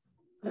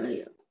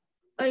 Wait.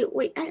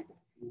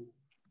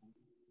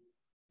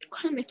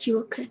 ¿Cuál me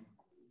equivoqué?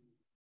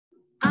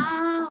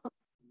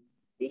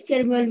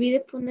 Teacher, me olvidé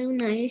poner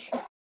una S.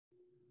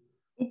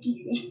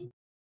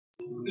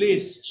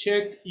 Please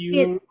check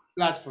your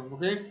platform,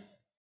 okay?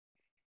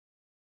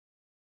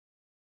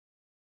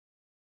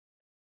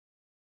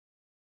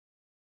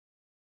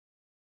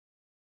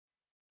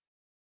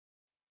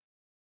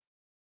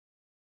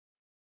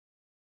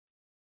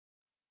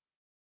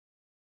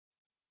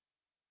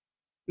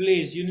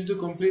 Please, you need to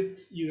complete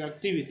your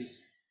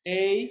activities.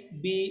 A,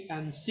 B,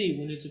 and C,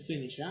 we need to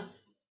finish, huh?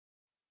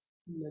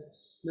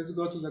 Let's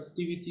go to the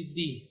activity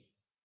D.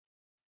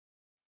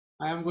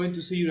 I am going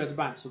to see your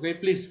advance, okay?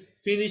 Please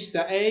finish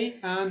the A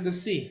and the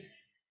C.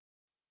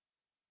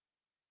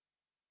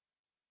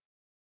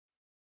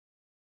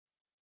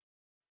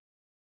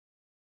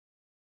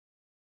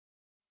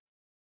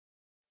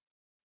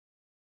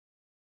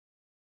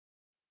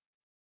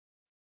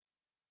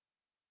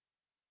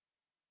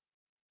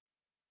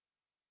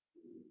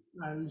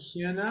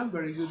 Luciana,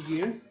 very good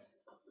gear.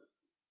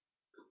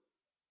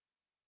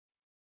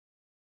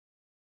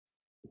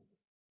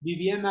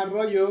 Viviana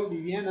Arroyo,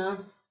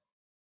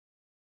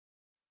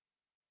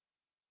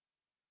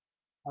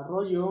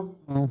 Arroyo.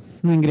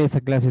 No ingresa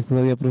a clases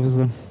todavía,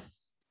 profesor.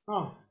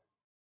 Oh.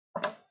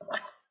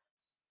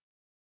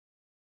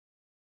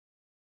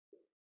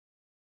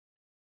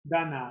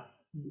 Dana,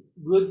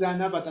 good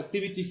Dana, but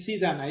activity C,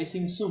 Dana, is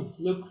in Zoom.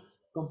 Look,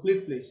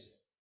 complete please.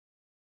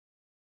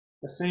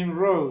 The same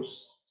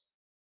rows.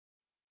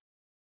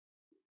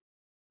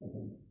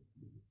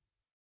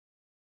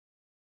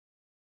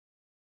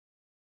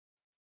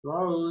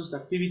 Rose,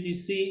 activity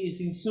C is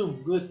in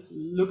Zoom. Good.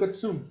 Look at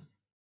Zoom.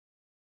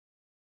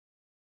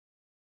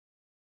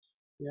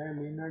 Yeah,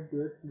 Elena,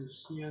 good.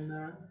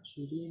 Luciana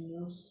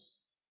Chirinos,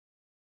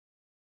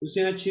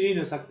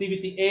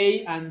 activity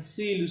A and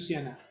C,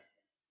 Luciana.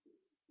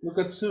 Look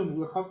at Zoom.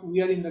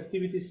 We are in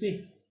activity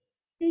C.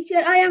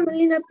 Teacher, I am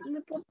Elena.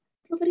 ¿Me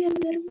podría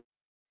ver?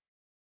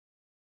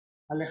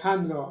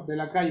 Alejandro de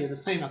la Calle, the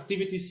same.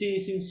 Activity C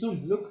is in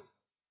Zoom. Look,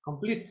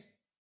 complete.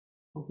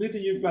 Complete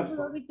in your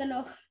platform.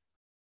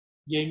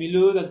 Jamie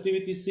Lou, the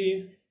activity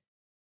C.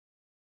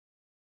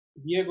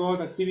 Diego,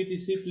 the activity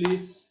C,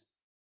 please.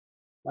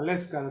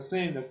 Valeska, the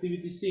same, the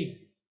activity C.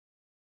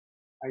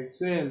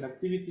 Aisel, the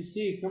activity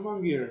C. Come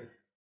on here.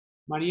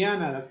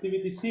 Mariana, the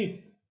activity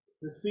C.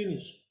 Let's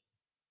finish.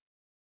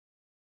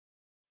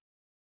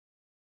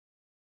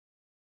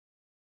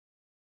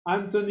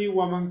 Anthony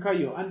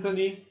Huamancayo.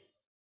 Anthony.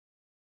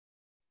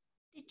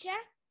 Teacher.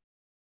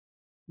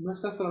 No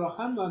estás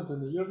trabajando,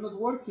 Anthony. You're not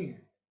working.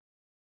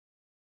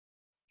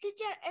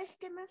 Teacher, es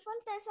que me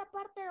falta esa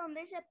parte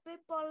donde dice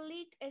people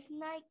lick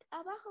snake.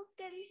 Abajo,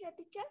 ¿qué dice,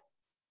 teacher?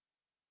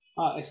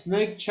 Ah,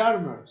 snake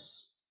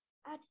charmers.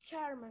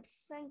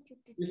 Charmers. Thank you,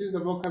 teacher. This is the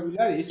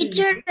vocabulary.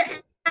 Teacher,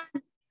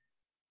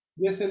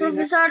 Yes, Elena.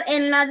 profesor,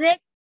 en la D,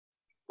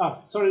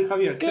 Ah, sorry,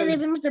 Javier. ¿qué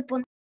debemos de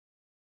poner?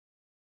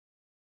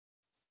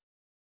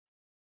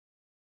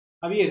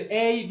 Javier,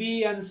 A,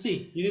 B, and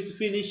C. You need to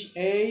finish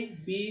A,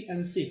 B,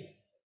 and C.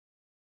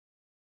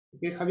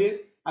 Okay, Javier.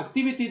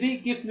 Activity D,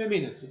 give me a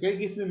minute. Okay,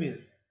 give me a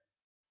minute.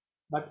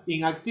 But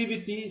in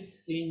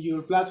activities in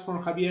your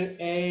platform, Javier,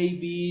 A,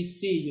 B,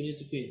 C, you need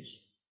to finish.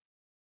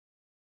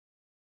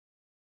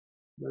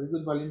 Very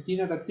good,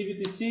 Valentina. The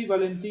activity C,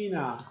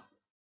 Valentina.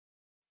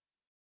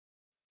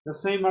 The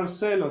same,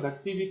 Marcelo. The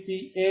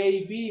activity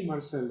A, B,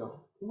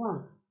 Marcelo. Come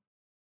on.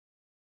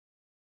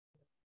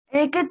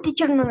 ¿Qué,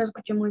 teacher? No lo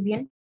escuché muy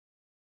bien.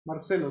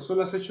 Marcelo,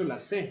 solo has hecho la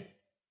C.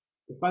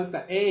 Te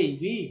falta A y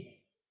B.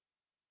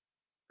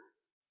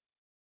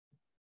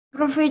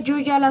 Profe, yo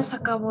ya las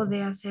acabo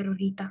de hacer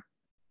ahorita.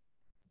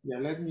 Yeah,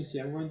 let me see.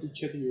 I'm going to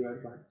check your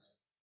advance.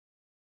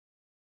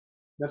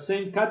 The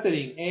same,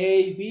 Catherine.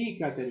 A, B,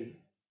 Catherine.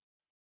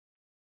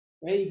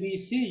 A, B,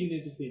 C, you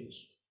need to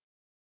finish.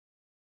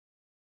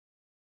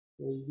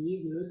 A,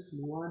 B, good.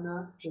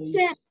 Luana,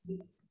 A, C.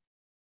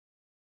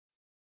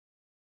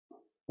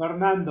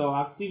 Fernando,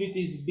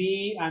 activities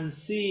B and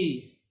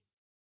C.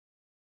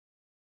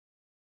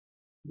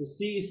 The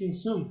C is in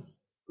Zoom.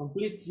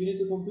 Complete. You need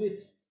to complete.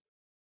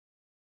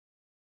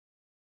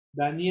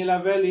 Daniela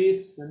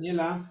Vélez.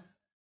 Daniela.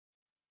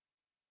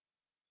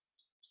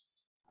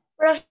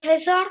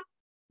 Profesor,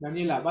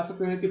 Daniela, vas a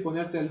tener que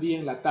ponerte al día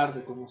en la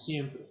tarde, como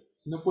siempre.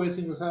 Si no puedes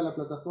ingresar a la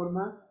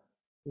plataforma,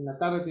 en la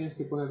tarde tienes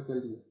que ponerte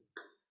al día.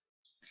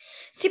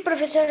 sí,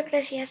 profesor,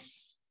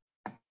 gracias.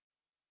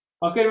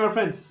 Okay, my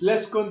friends,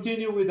 let's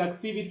continue with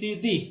activity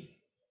D.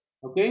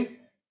 Okay?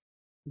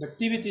 The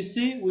activity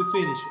C, we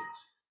finish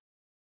it.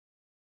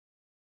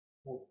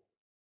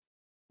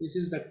 This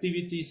is the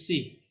activity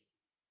C.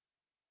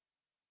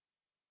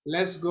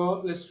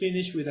 Let's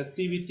finish with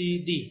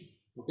activity D.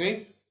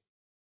 Okay?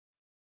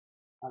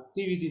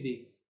 Activity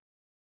D.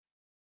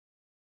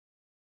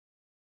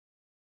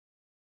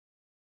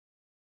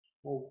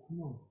 Oh,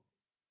 come on.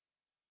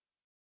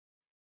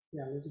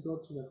 Yeah, let's go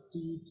to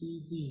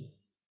activity D.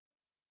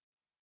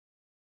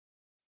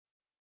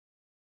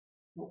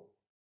 Oh.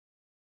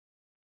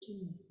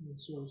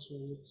 So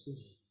let's see.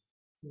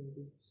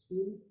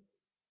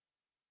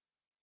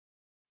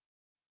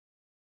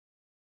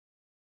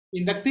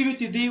 In the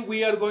activity D,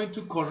 we are going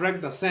to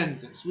correct the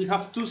sentence. We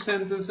have two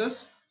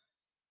sentences.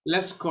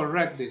 Let's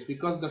correct this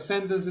because the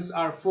sentences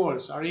are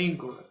false, are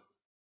incorrect.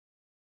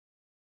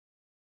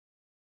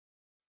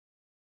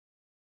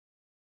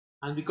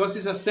 And because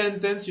it's a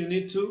sentence, you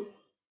need to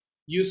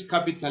use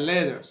capital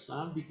letters.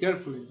 Be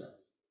careful in that.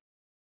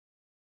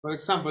 For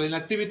example, in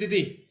activity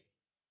D,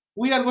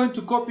 we are going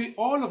to copy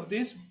all of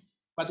this,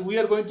 but we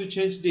are going to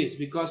change this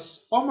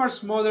because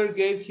Omar's mother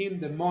gave him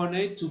the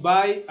money to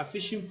buy a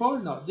fishing pole.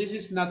 No, this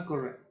is not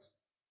correct.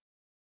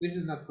 This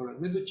is not correct.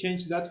 We need to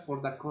change that for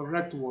the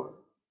correct word.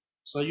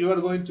 So you are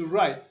going to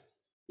write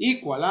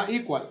equal,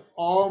 equal.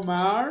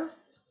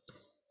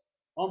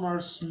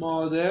 Omar's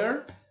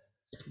mother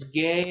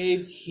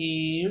gave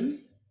him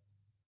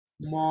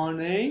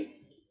money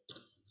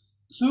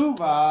to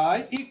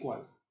buy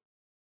equal.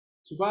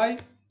 To buy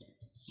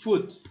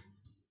food.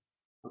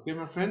 Okay,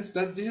 my friends,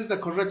 this is the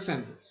correct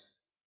sentence.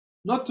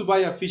 Not to buy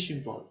a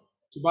fishing pole,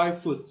 to buy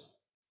food.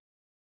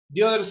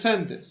 The other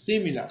sentence,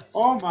 similar.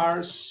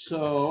 Omar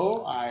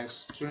saw a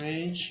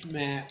strange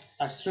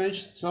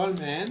tall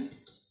man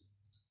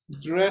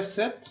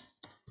dressed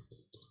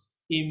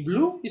in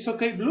blue. Is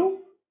okay, blue?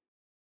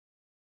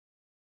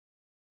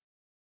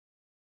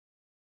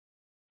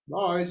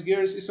 Boys,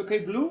 girls, is okay,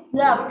 blue?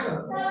 Black.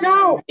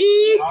 No,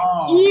 is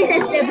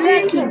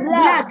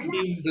black.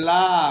 In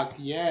black,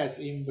 yes,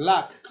 in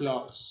black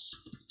clothes.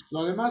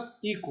 Lo demás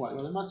equal, lo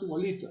demás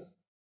igualito.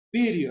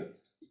 Period.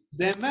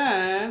 The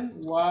man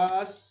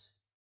was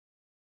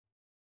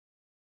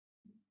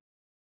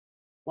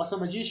a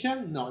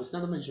magician? No, it's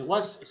not a magician.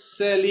 Was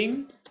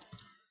selling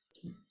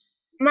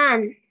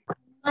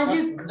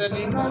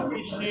fishing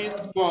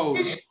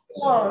poles.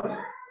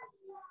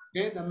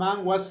 Okay, the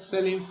man was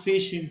selling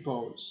fishing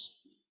poles.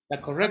 The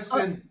correct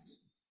sentence.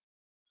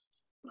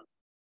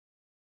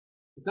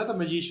 It's not a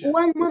magician.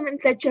 One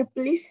moment, teacher,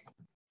 please.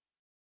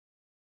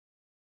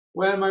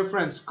 Well, my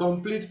friends,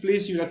 complete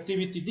please your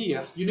activity D.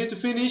 You need to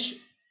finish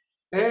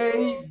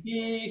A,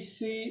 B,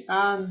 C,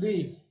 and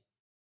D.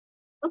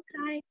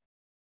 Okay.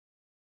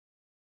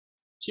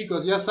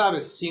 Chicos, ya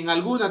sabes, si en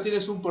alguna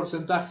tienes un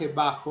porcentaje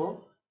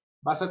bajo,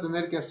 vas a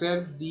tener que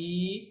hacer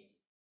D,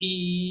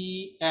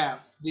 E, F,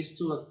 these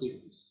two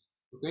activities.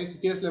 Okay, si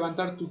quieres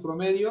levantar tu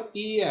promedio,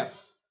 E, F.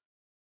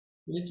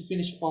 You need to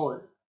finish all.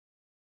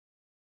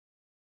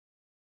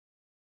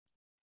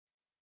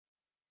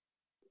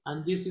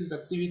 And this is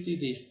activity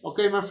D.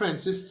 Okay, my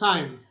friends, it's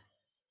time.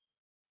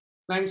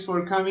 Thanks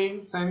for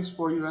coming. Thanks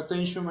for your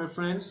attention, my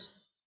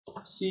friends.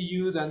 See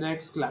you the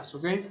next class,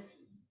 okay?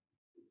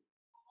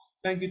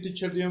 Thank you,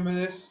 teacher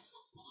Diomedes.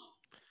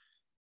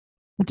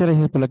 Muchas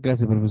gracias por la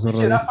clase, profesor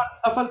Teacher, Roy.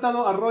 ha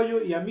faltado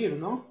Arroyo y Amir,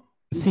 ¿no?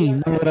 Sí,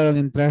 no lograron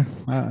entrar.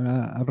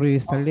 Roy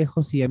está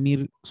lejos y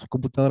Amir, su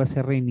computadora se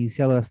ha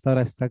reiniciado, hasta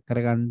ahora está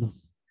cargando.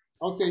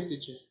 Okay,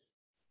 teacher.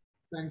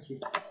 Thank you.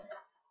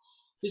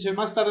 Teacher,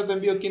 más tarde te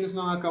envío quienes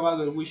no han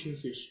acabado el Wishing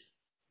Fish.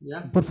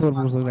 ¿Ya? Por favor,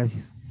 profesor,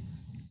 gracias.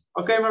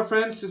 Okay, my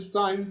friends, it's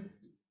time.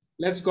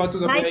 Let's go to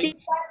the Bye, break. teacher.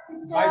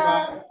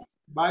 Bye-bye.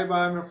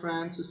 Bye-bye, my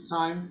friends. It's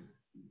time.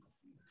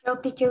 Chao,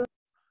 teacher.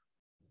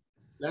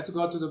 Let's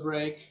go to the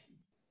break.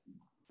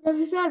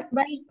 Profesor,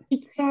 Bye,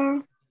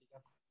 teacher.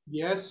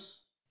 Yes.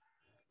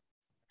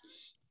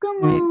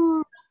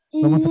 como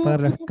Vamos a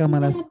apagar las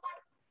cámaras.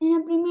 En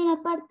la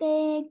primera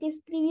parte que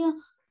escribió,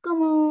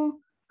 ¿cómo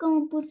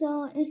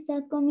puso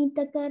esta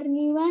comita acá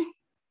arriba?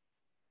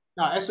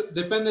 Ah, eso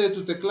depende de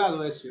tu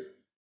teclado, Ezio.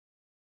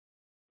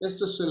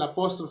 Esto es el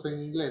apóstrofe en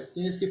inglés.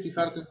 Tienes que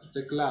fijarte en tu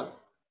teclado.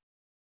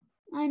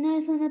 Ah, no,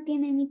 eso no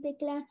tiene mi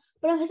teclado.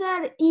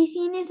 Profesor, ¿y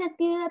si en esa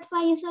actividad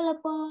fallo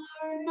solo por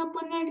no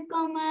poner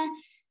coma,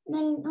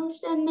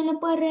 usted me lo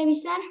puede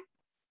revisar?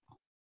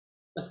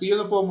 Es que yo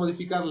no puedo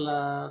modificar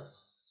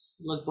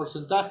el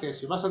porcentaje.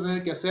 Si vas a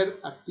tener que hacer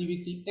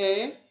activity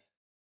E,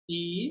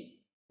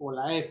 I o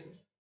la F.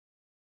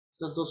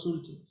 Estas dos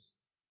últimas.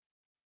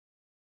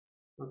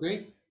 ¿Ok?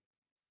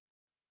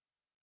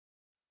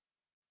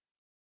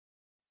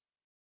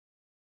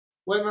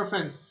 Well, my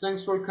friends,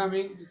 thanks for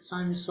coming. The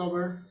time is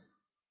over.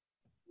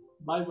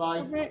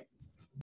 Bye-bye.